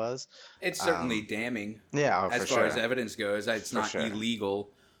of it was. It's certainly Um, damning yeah, oh, as for far as sure, evidence goes. It's for not sure.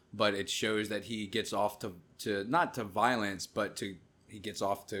 illegal, but it shows that he gets off to not to violence, but to he gets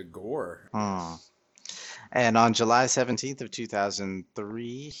off to gore. Hmm. And on July 17th of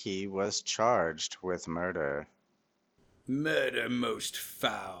 2003, he was charged with murder. Murder most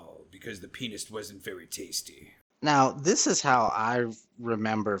foul because the penis wasn't very tasty. Now, this is how I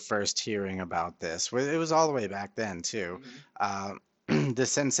remember first hearing about this. It was all the way back then, too. Mhm. The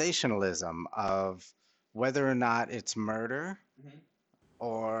sensationalism of whether or not it's murder Mhm.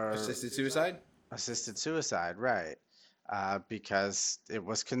 or Assisted suicide? assisted suicide, right? Because it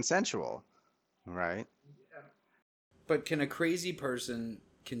was consensual, right? But can a crazy person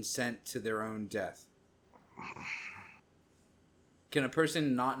consent to their own death? Can a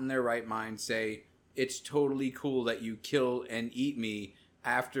person not in their right mind say, it's totally cool that you kill and eat me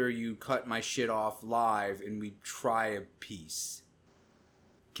after you cut my shit off live and we try a piece?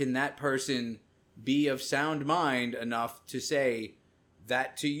 Can that person be of sound mind enough to say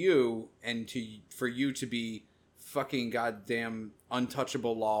that to you and to for you to be fucking goddamn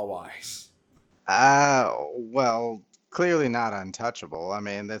untouchable law wise? Well, clearly not untouchable. I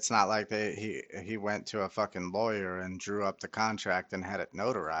mean, it's not like he went to a fucking lawyer and drew up the contract and had it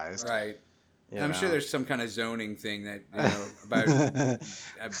notarized, Right. And you I'm sure know. there's some kind of zoning thing that, about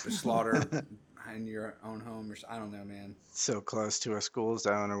slaughter in your own home or I don't know, man. So close to a school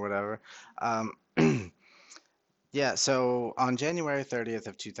zone or whatever. Um, yeah, so on January 30th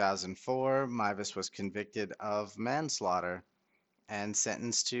of 2004, Mivus was convicted of manslaughter and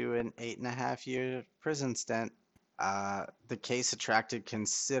sentenced to an 8.5 year prison stint. The case attracted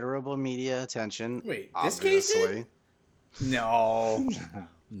considerable media attention, Wait, this case did? obviously. No.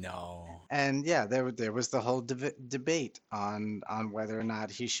 No. And yeah, there was the whole debate on whether or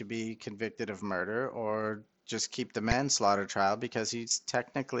not he should be convicted of murder or just keep the manslaughter trial because he's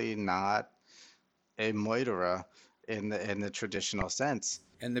technically not a murderer in the traditional sense.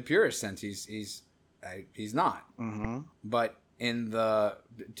 In the purest sense, he's not. Hmm. But in the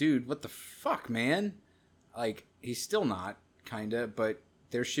dude, what the fuck, man? Like he's still not, kinda. But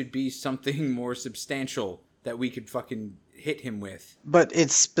there should be something more substantial that we could fucking hit him with. But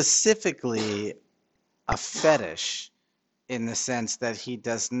it's specifically a fetish in the sense that he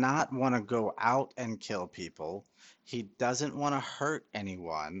does not want to go out and kill people. He doesn't want to hurt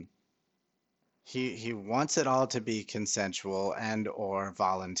anyone. He wants it all to be consensual and or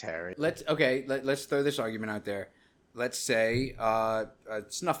voluntary. Let's throw this argument out there. Let's say a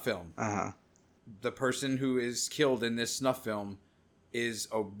snuff film. Uh-huh. The person who is killed in this snuff film is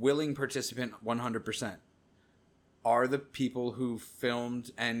a willing participant 100%. Are the people who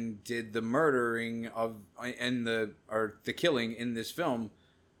filmed and did the murdering of and the killing in this film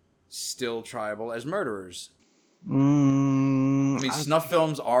still triable as murderers? I mean, I, snuff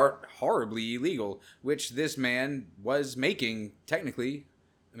films are horribly illegal, which this man was making technically.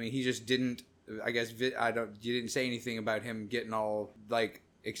 I mean, he just didn't. I guess I don't. You didn't say anything about him getting all like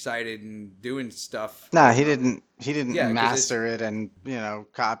excited and doing stuff. nah, he didn't Yeah, because it's. master it and,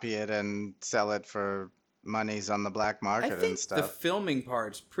 copy it and sell it for monies on the black I market and think the stuff. filming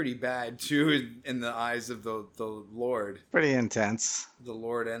part's pretty bad too in the eyes of the Lord, Pretty intense. the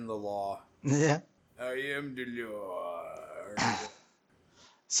Lord and the law. Yeah. I am the Lord.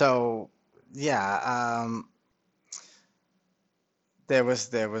 So, yeah, there was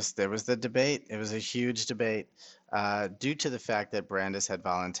the debate. It was a huge debate due to the fact that Brandis had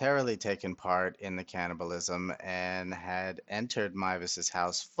voluntarily taken part in the cannibalism and had entered Mivus's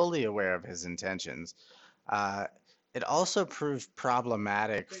house fully aware of his intentions. Uh, it also proved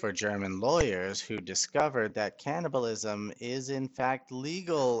problematic for German lawyers who discovered that cannibalism is in fact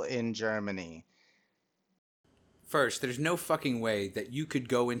legal in Germany. First, there's no fucking way that you could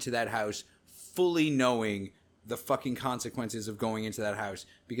go into that house fully knowing the fucking consequences of going into that house.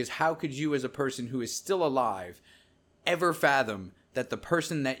 Because how could you, as a person who is still alive, ever fathom that the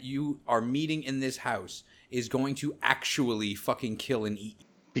person that you are meeting in this house is going to actually fucking kill and eat you?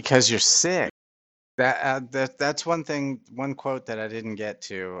 Because you're sick. That's one thing, one quote that I didn't get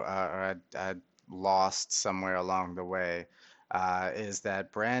to, or I lost somewhere along the way, is that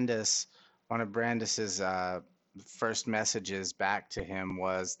one of Brandis's first messages back to him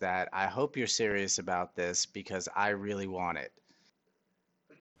was that I hope you're serious about this because I really want it.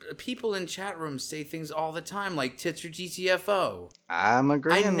 people in chat rooms say things all the time like tits or GTFO. I'm I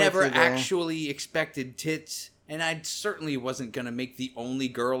agreeing with never you there. actually expected tits, and I certainly wasn't going to make the only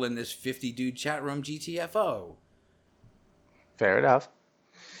girl in this 50 dude chat room GTFO. Fair enough.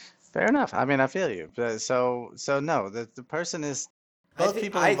 Fair enough. I mean, I feel you. So no, the person is, I both think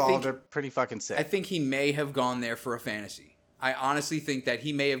people I involved think are pretty fucking I sick. think he may have gone there for a fantasy. I honestly think that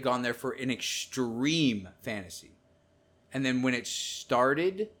he may have gone there for an extreme fantasy. And then when it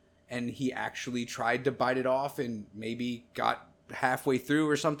started and he actually tried to bite it off and maybe got halfway through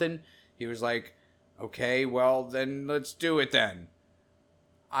or something, he was like, okay, well, then let's do it then.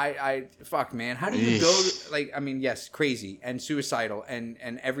 Fuck, man. How do you go, Eesh. like, I mean, yes, crazy and suicidal and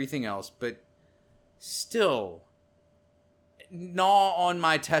everything else, but still, gnaw on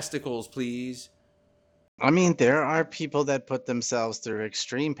my testicles, please. I mean, there are people that put themselves through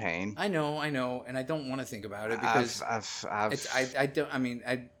extreme pain. I know, and I don't want to think about it I've, because I've, it's I've, I don't I mean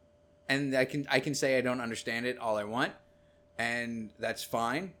I can say I don't understand it all I want, and that's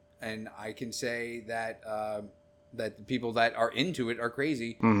fine, and I can say that that the people that are into it are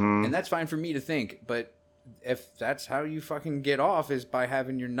crazy, mm-hmm. and that's fine for me to think. But if that's how you fucking get off is by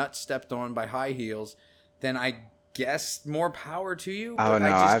having your nuts stepped on by high heels, then I guess more power to you. Oh But no, I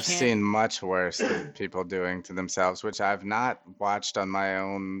just I've can't. seen much worse that people doing to themselves, which I've not watched on my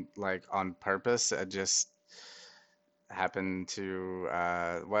own, like on purpose. I just happened to,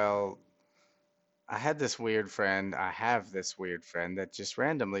 well, I had this weird friend. I have this weird friend that just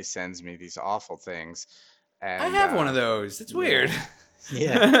randomly sends me these awful things. I And have one of those. It's yeah, weird. yeah,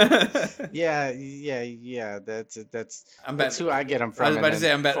 I'm yeah. That's bet. who I get them I was from, and about to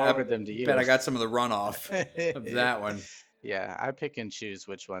then say. I forward them to bet you. I got some of the runoff of that one. Yeah, I pick and choose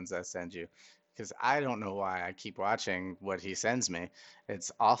which ones I send you because I don't know why I keep watching what he sends me.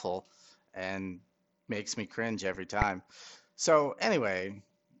 It's awful and makes me cringe every time. So anyway,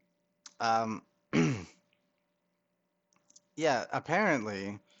 um, yeah,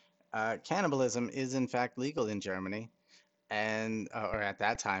 apparently, cannibalism is in fact legal in Germany, and or at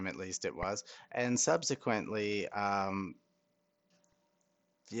that time at least it was, and subsequently,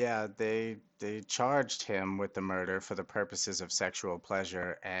 yeah, they charged him with the murder for the purposes of sexual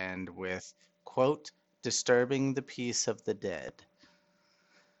pleasure and with, quote, disturbing the peace of the dead.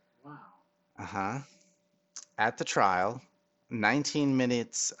 Wow. Uh-huh. At the trial, 19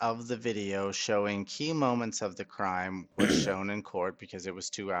 minutes of the video showing key moments of the crime was shown in court because it was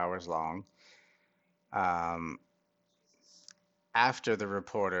 2 hours long. Um, After the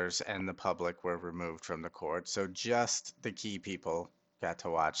reporters and the public were removed from the court. So just the key people got to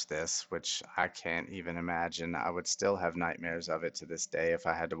watch this, which I can't even imagine. I would still have nightmares of it to this day if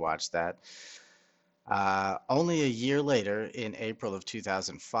I had to watch that. Only a year later, in April of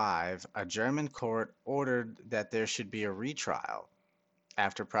 2005, a German court ordered that there should be a retrial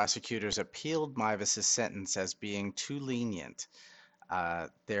after prosecutors appealed Mivas's sentence as being too lenient.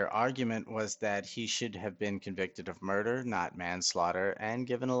 Their argument was that he should have been convicted of murder, not manslaughter, and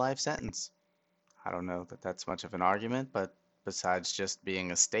given a life sentence. I don't know that that's much of an argument, but besides just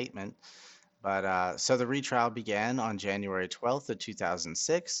being a statement. But so the retrial began on January 12th of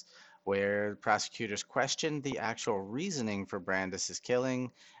 2006, where prosecutors questioned the actual reasoning for Brandis's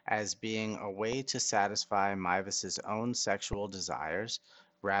killing as being a way to satisfy Mivas's own sexual desires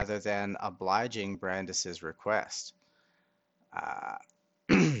rather than obliging Brandis's request. Uh,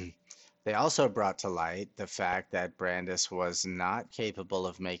 They also brought to light the fact that Brandis was not capable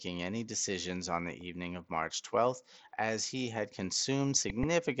of making any decisions on the evening of March 12th, as he had consumed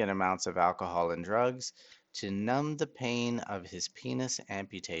significant amounts of alcohol and drugs to numb the pain of his penis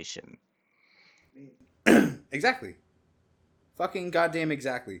amputation. Exactly. Fucking goddamn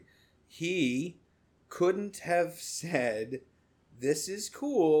exactly. He couldn't have said this is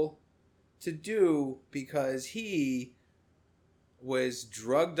cool to do because he was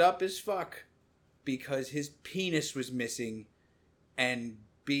drugged up as fuck because his penis was missing and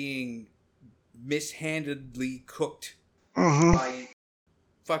being mishandedly cooked Hmm. by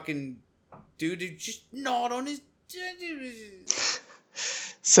fucking dude who just gnawed on his.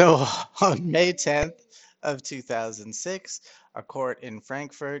 So on May 10th of 2006, a court in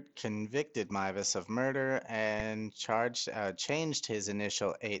Frankfurt convicted Mivas of murder and changed his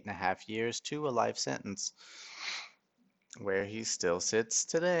initial 8.5 years to a life sentence, where he still sits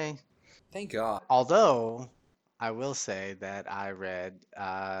today. Thank God. Although I will say that I read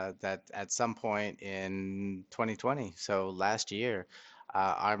that at some point in 2020, so last year,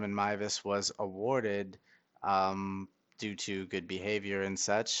 Armin Mivas was awarded um, due to good behavior and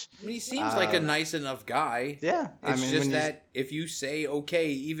such. I mean, he seems like a Uh, nice enough guy. yeah, I It's mean, when just you that if you say okay,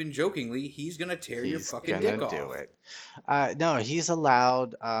 even jokingly, he's gonna tear your he's fucking gonna dick do off. it. No, he's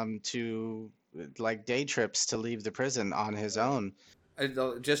allowed to like day trips to leave the prison on his own.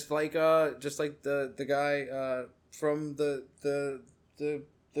 Just like the guy from the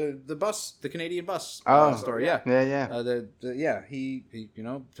bus, the Canadian bus Oh, story. Yeah, yeah, yeah. yeah, he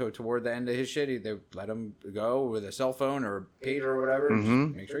toward the end of his shit, they let him go with a cell phone or a pager or whatever. Just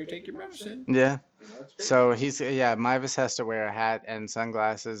Mm-hmm. make sure you take your medicine. Yeah. That's great. So Mivus has to wear a hat and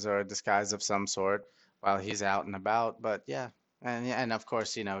sunglasses or a disguise of some sort while he's out and about. But and of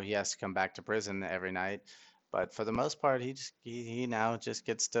course, he has to come back to prison every night. But for the most part, he now just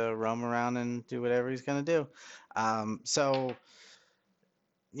gets to roam around and do whatever he's gonna do. So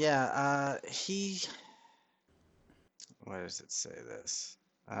yeah, where does it say this?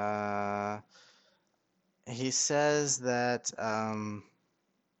 Uh, he says that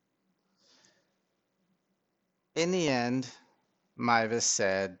in the end, Mivus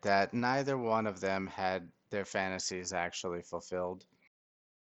said that neither one of them had their fantasies actually fulfilled.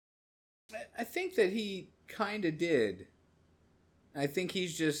 I think that he kind of did. I think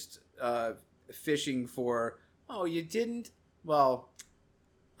he's just fishing for. Oh, you didn't? Well,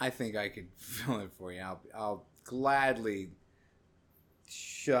 I think I could fill it for you. I'll gladly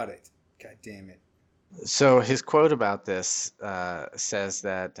shut it. God damn it. So his quote about this says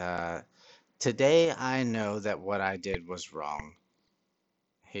that today I know that what I did was wrong.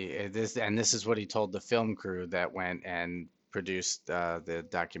 This is what he told the film crew that went and produced the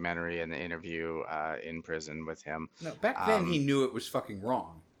documentary and the interview in prison with him. No, back then he Um, knew it was fucking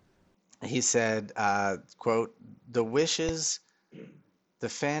wrong. he said, quote, the wishes, the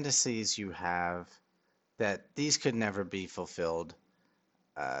fantasies you have, that these could never be fulfilled,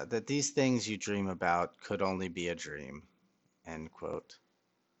 that these things you dream about could only be a dream, end quote.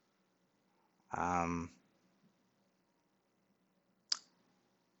 Um,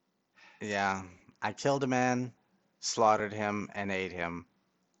 yeah, I killed a man, slaughtered him, and ate him.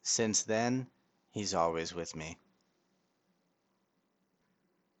 Since then, he's always with me.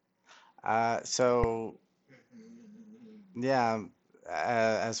 So, yeah,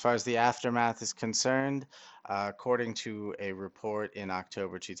 as far as the aftermath is concerned, according to a report in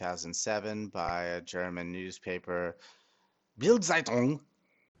October 2007 by a German newspaper, Bildzeitung.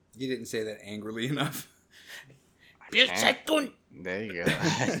 You didn't say that angrily enough. Can't. There you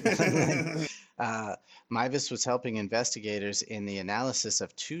go. Mivus was helping investigators in the analysis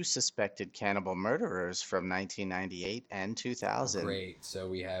of two suspected cannibal murderers from 1998 and 2000. Great. So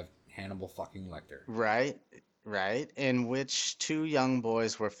we have Hannibal fucking Lecter. Right, right, in which two young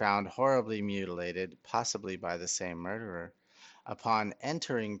boys were found horribly mutilated, possibly by the same murderer. Upon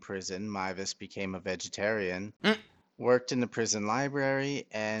entering prison, Mivus became a vegetarian, worked in the prison library,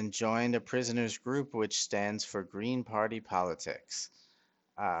 and joined a prisoners group which stands for Green Party politics.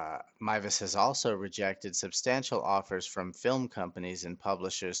 Mivus has also rejected substantial offers from film companies and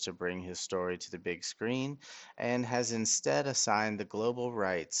publishers to bring his story to the big screen, and has instead assigned the global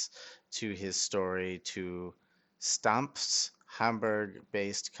rights to his story to Stampf's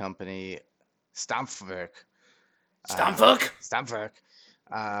Hamburg-based company Stampfwerk, Stampfuck!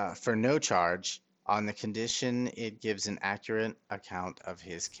 Stampfwerk, for no charge, on the condition it gives an accurate account of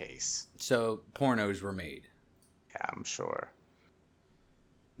his case. So pornos were made. Yeah, I'm sure.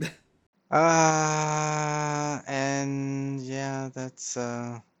 And yeah, that's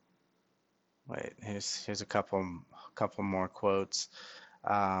wait, here's a couple more quotes.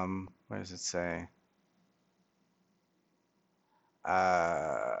 What does it say?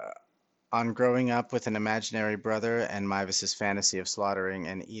 On growing up with an imaginary brother and Mivus's fantasy of slaughtering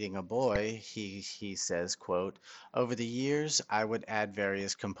and eating a boy, he says, quote, over the years I would add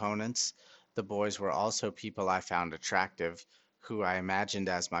various components. The boys were also people I found attractive, who I imagined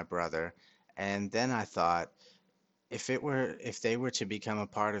as my brother, and then I thought, if they were to become a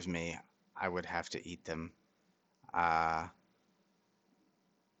part of me, I would have to eat them. Uh,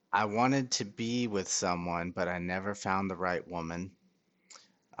 I wanted to be with someone, but I never found the right woman.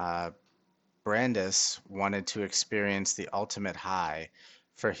 Uh, Brandis wanted to experience the ultimate high.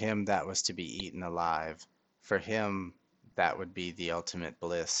 For him, that was to be eaten alive. For him, that would be the ultimate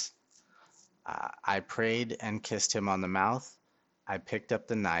bliss. I prayed and kissed him on the mouth. I picked up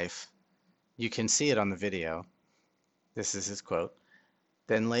the knife. You can see it on the video. This is his quote.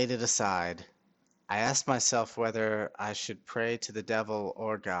 Then laid it aside. I asked myself whether I should pray to the devil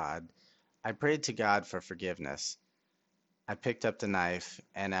or God. I prayed to God for forgiveness. I picked up the knife,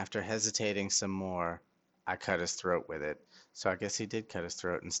 and after hesitating some more, I cut his throat with it. So I guess he did cut his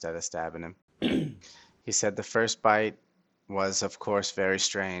throat instead of stabbing him. He said the first bite was, of course, very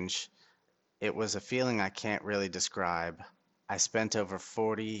strange. It was a feeling I can't really describe. I spent over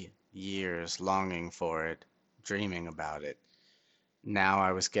 40 years longing for it, dreaming about it. Now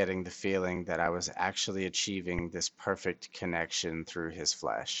I was getting the feeling that I was actually achieving this perfect connection through his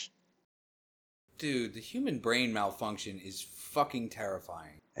flesh. Dude, the human brain malfunction is fucking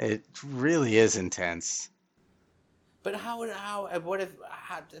terrifying. It really is intense. But what if,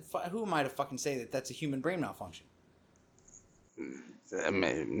 who am I to fucking say that that's a human brain malfunction? I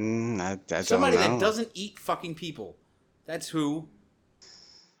mean, I don't Somebody that know. doesn't eat fucking people. That's who.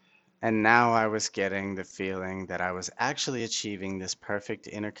 And now I was getting the feeling that I was actually achieving this perfect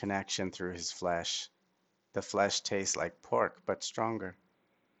interconnection through his flesh. The flesh tastes like pork, but stronger.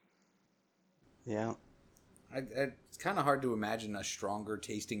 Yeah. It's kind of hard to imagine a stronger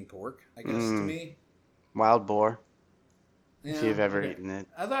tasting pork, I guess, to me. Wild boar, if Yeah, you've ever okay. eaten it.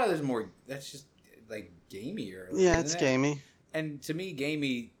 I thought there's more, that's just like gamier. Yeah, isn't it's it? gamey. And to me,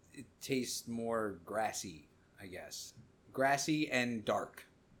 gamey, it tastes more grassy, I guess. Grassy and dark.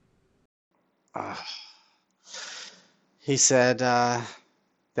 He said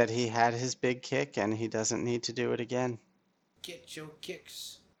that he had his big kick and he doesn't need to do it again. Get your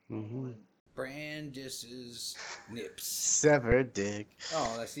kicks. Mm-hmm. Brandis's nips. Severed dick.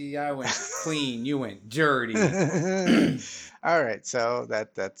 Oh, see, I went clean. You went dirty. All right, so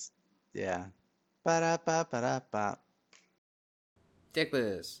that's yeah. Ba-da-ba-ba-da-ba.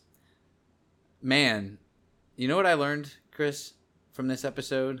 Dickless. Man, you know what I learned, Chris, from this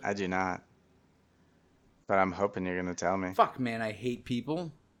episode? I do not. But I'm hoping you're gonna tell me. Fuck, man, I hate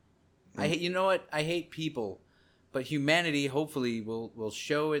people. You know what? I hate people. But humanity, hopefully, will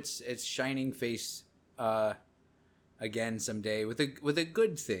show its shining face again someday with a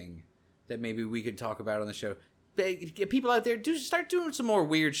good thing that maybe we could talk about on the show. Get people out there, start doing some more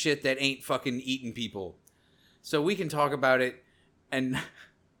weird shit that ain't fucking eating people, so we can talk about it, and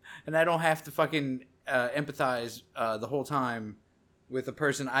I don't have to fucking empathize the whole time with a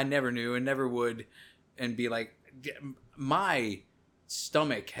person I never knew and never would, and be like, my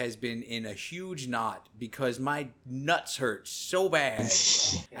stomach has been in a huge knot because my nuts hurt so bad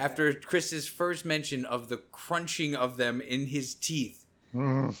after Chris's first mention of the crunching of them in his teeth.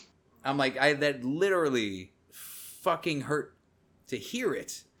 I'm like, that literally fucking hurt to hear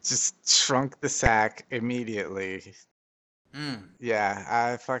it. Just shrunk the sack immediately. Yeah,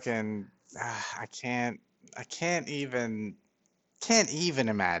 I fucking I can't even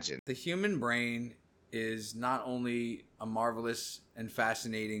imagine. The human brain is not only a marvelous and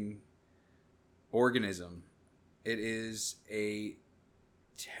fascinating organism, it is a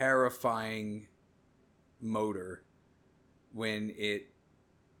terrifying motor when it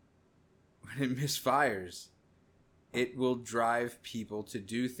misfires. It will drive people to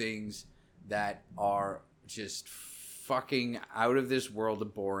do things that are just fucking out of this world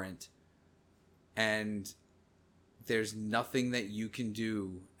abhorrent, and there's nothing that you can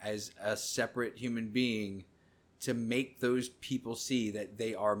do as a separate human being to make those people see that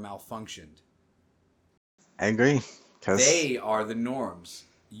they are malfunctioned. I agree. They are the norms.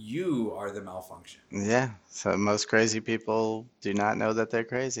 You are the malfunction. Yeah, so most crazy people do not know that they're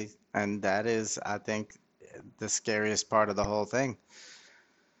crazy. And that is, I think, the scariest part of the whole thing.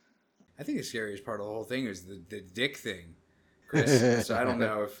 I think the scariest part of the whole thing is the dick thing, Chris. So I don't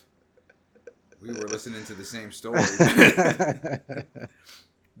know if we were listening to the same story.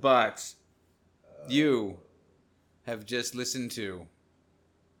 But you have just listened to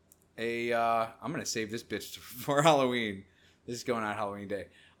I'm going to save this bitch for Halloween. This is going out Halloween Day.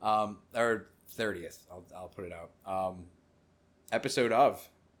 Or 30th. I'll put it out. Episode of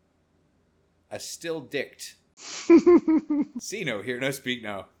A Still Dicked. See no, hear no, speak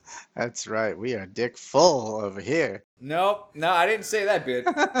no. That's right. We are dick full over here. Nope. No, I didn't say that bit.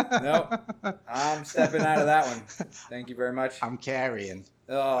 Nope. I'm stepping out of that one. Thank you very much. I'm carrying.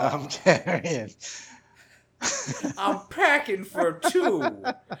 Oh, I'm carrying. I'm packing for two.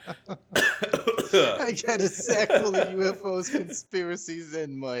 I got a sack full of UFOs, conspiracies,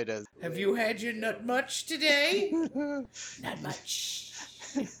 and murders. Have you had your nut much today? Not much.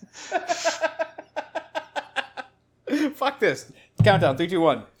 Fuck this. Countdown. 3, 2,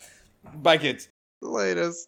 1. Bye, kids. Latest.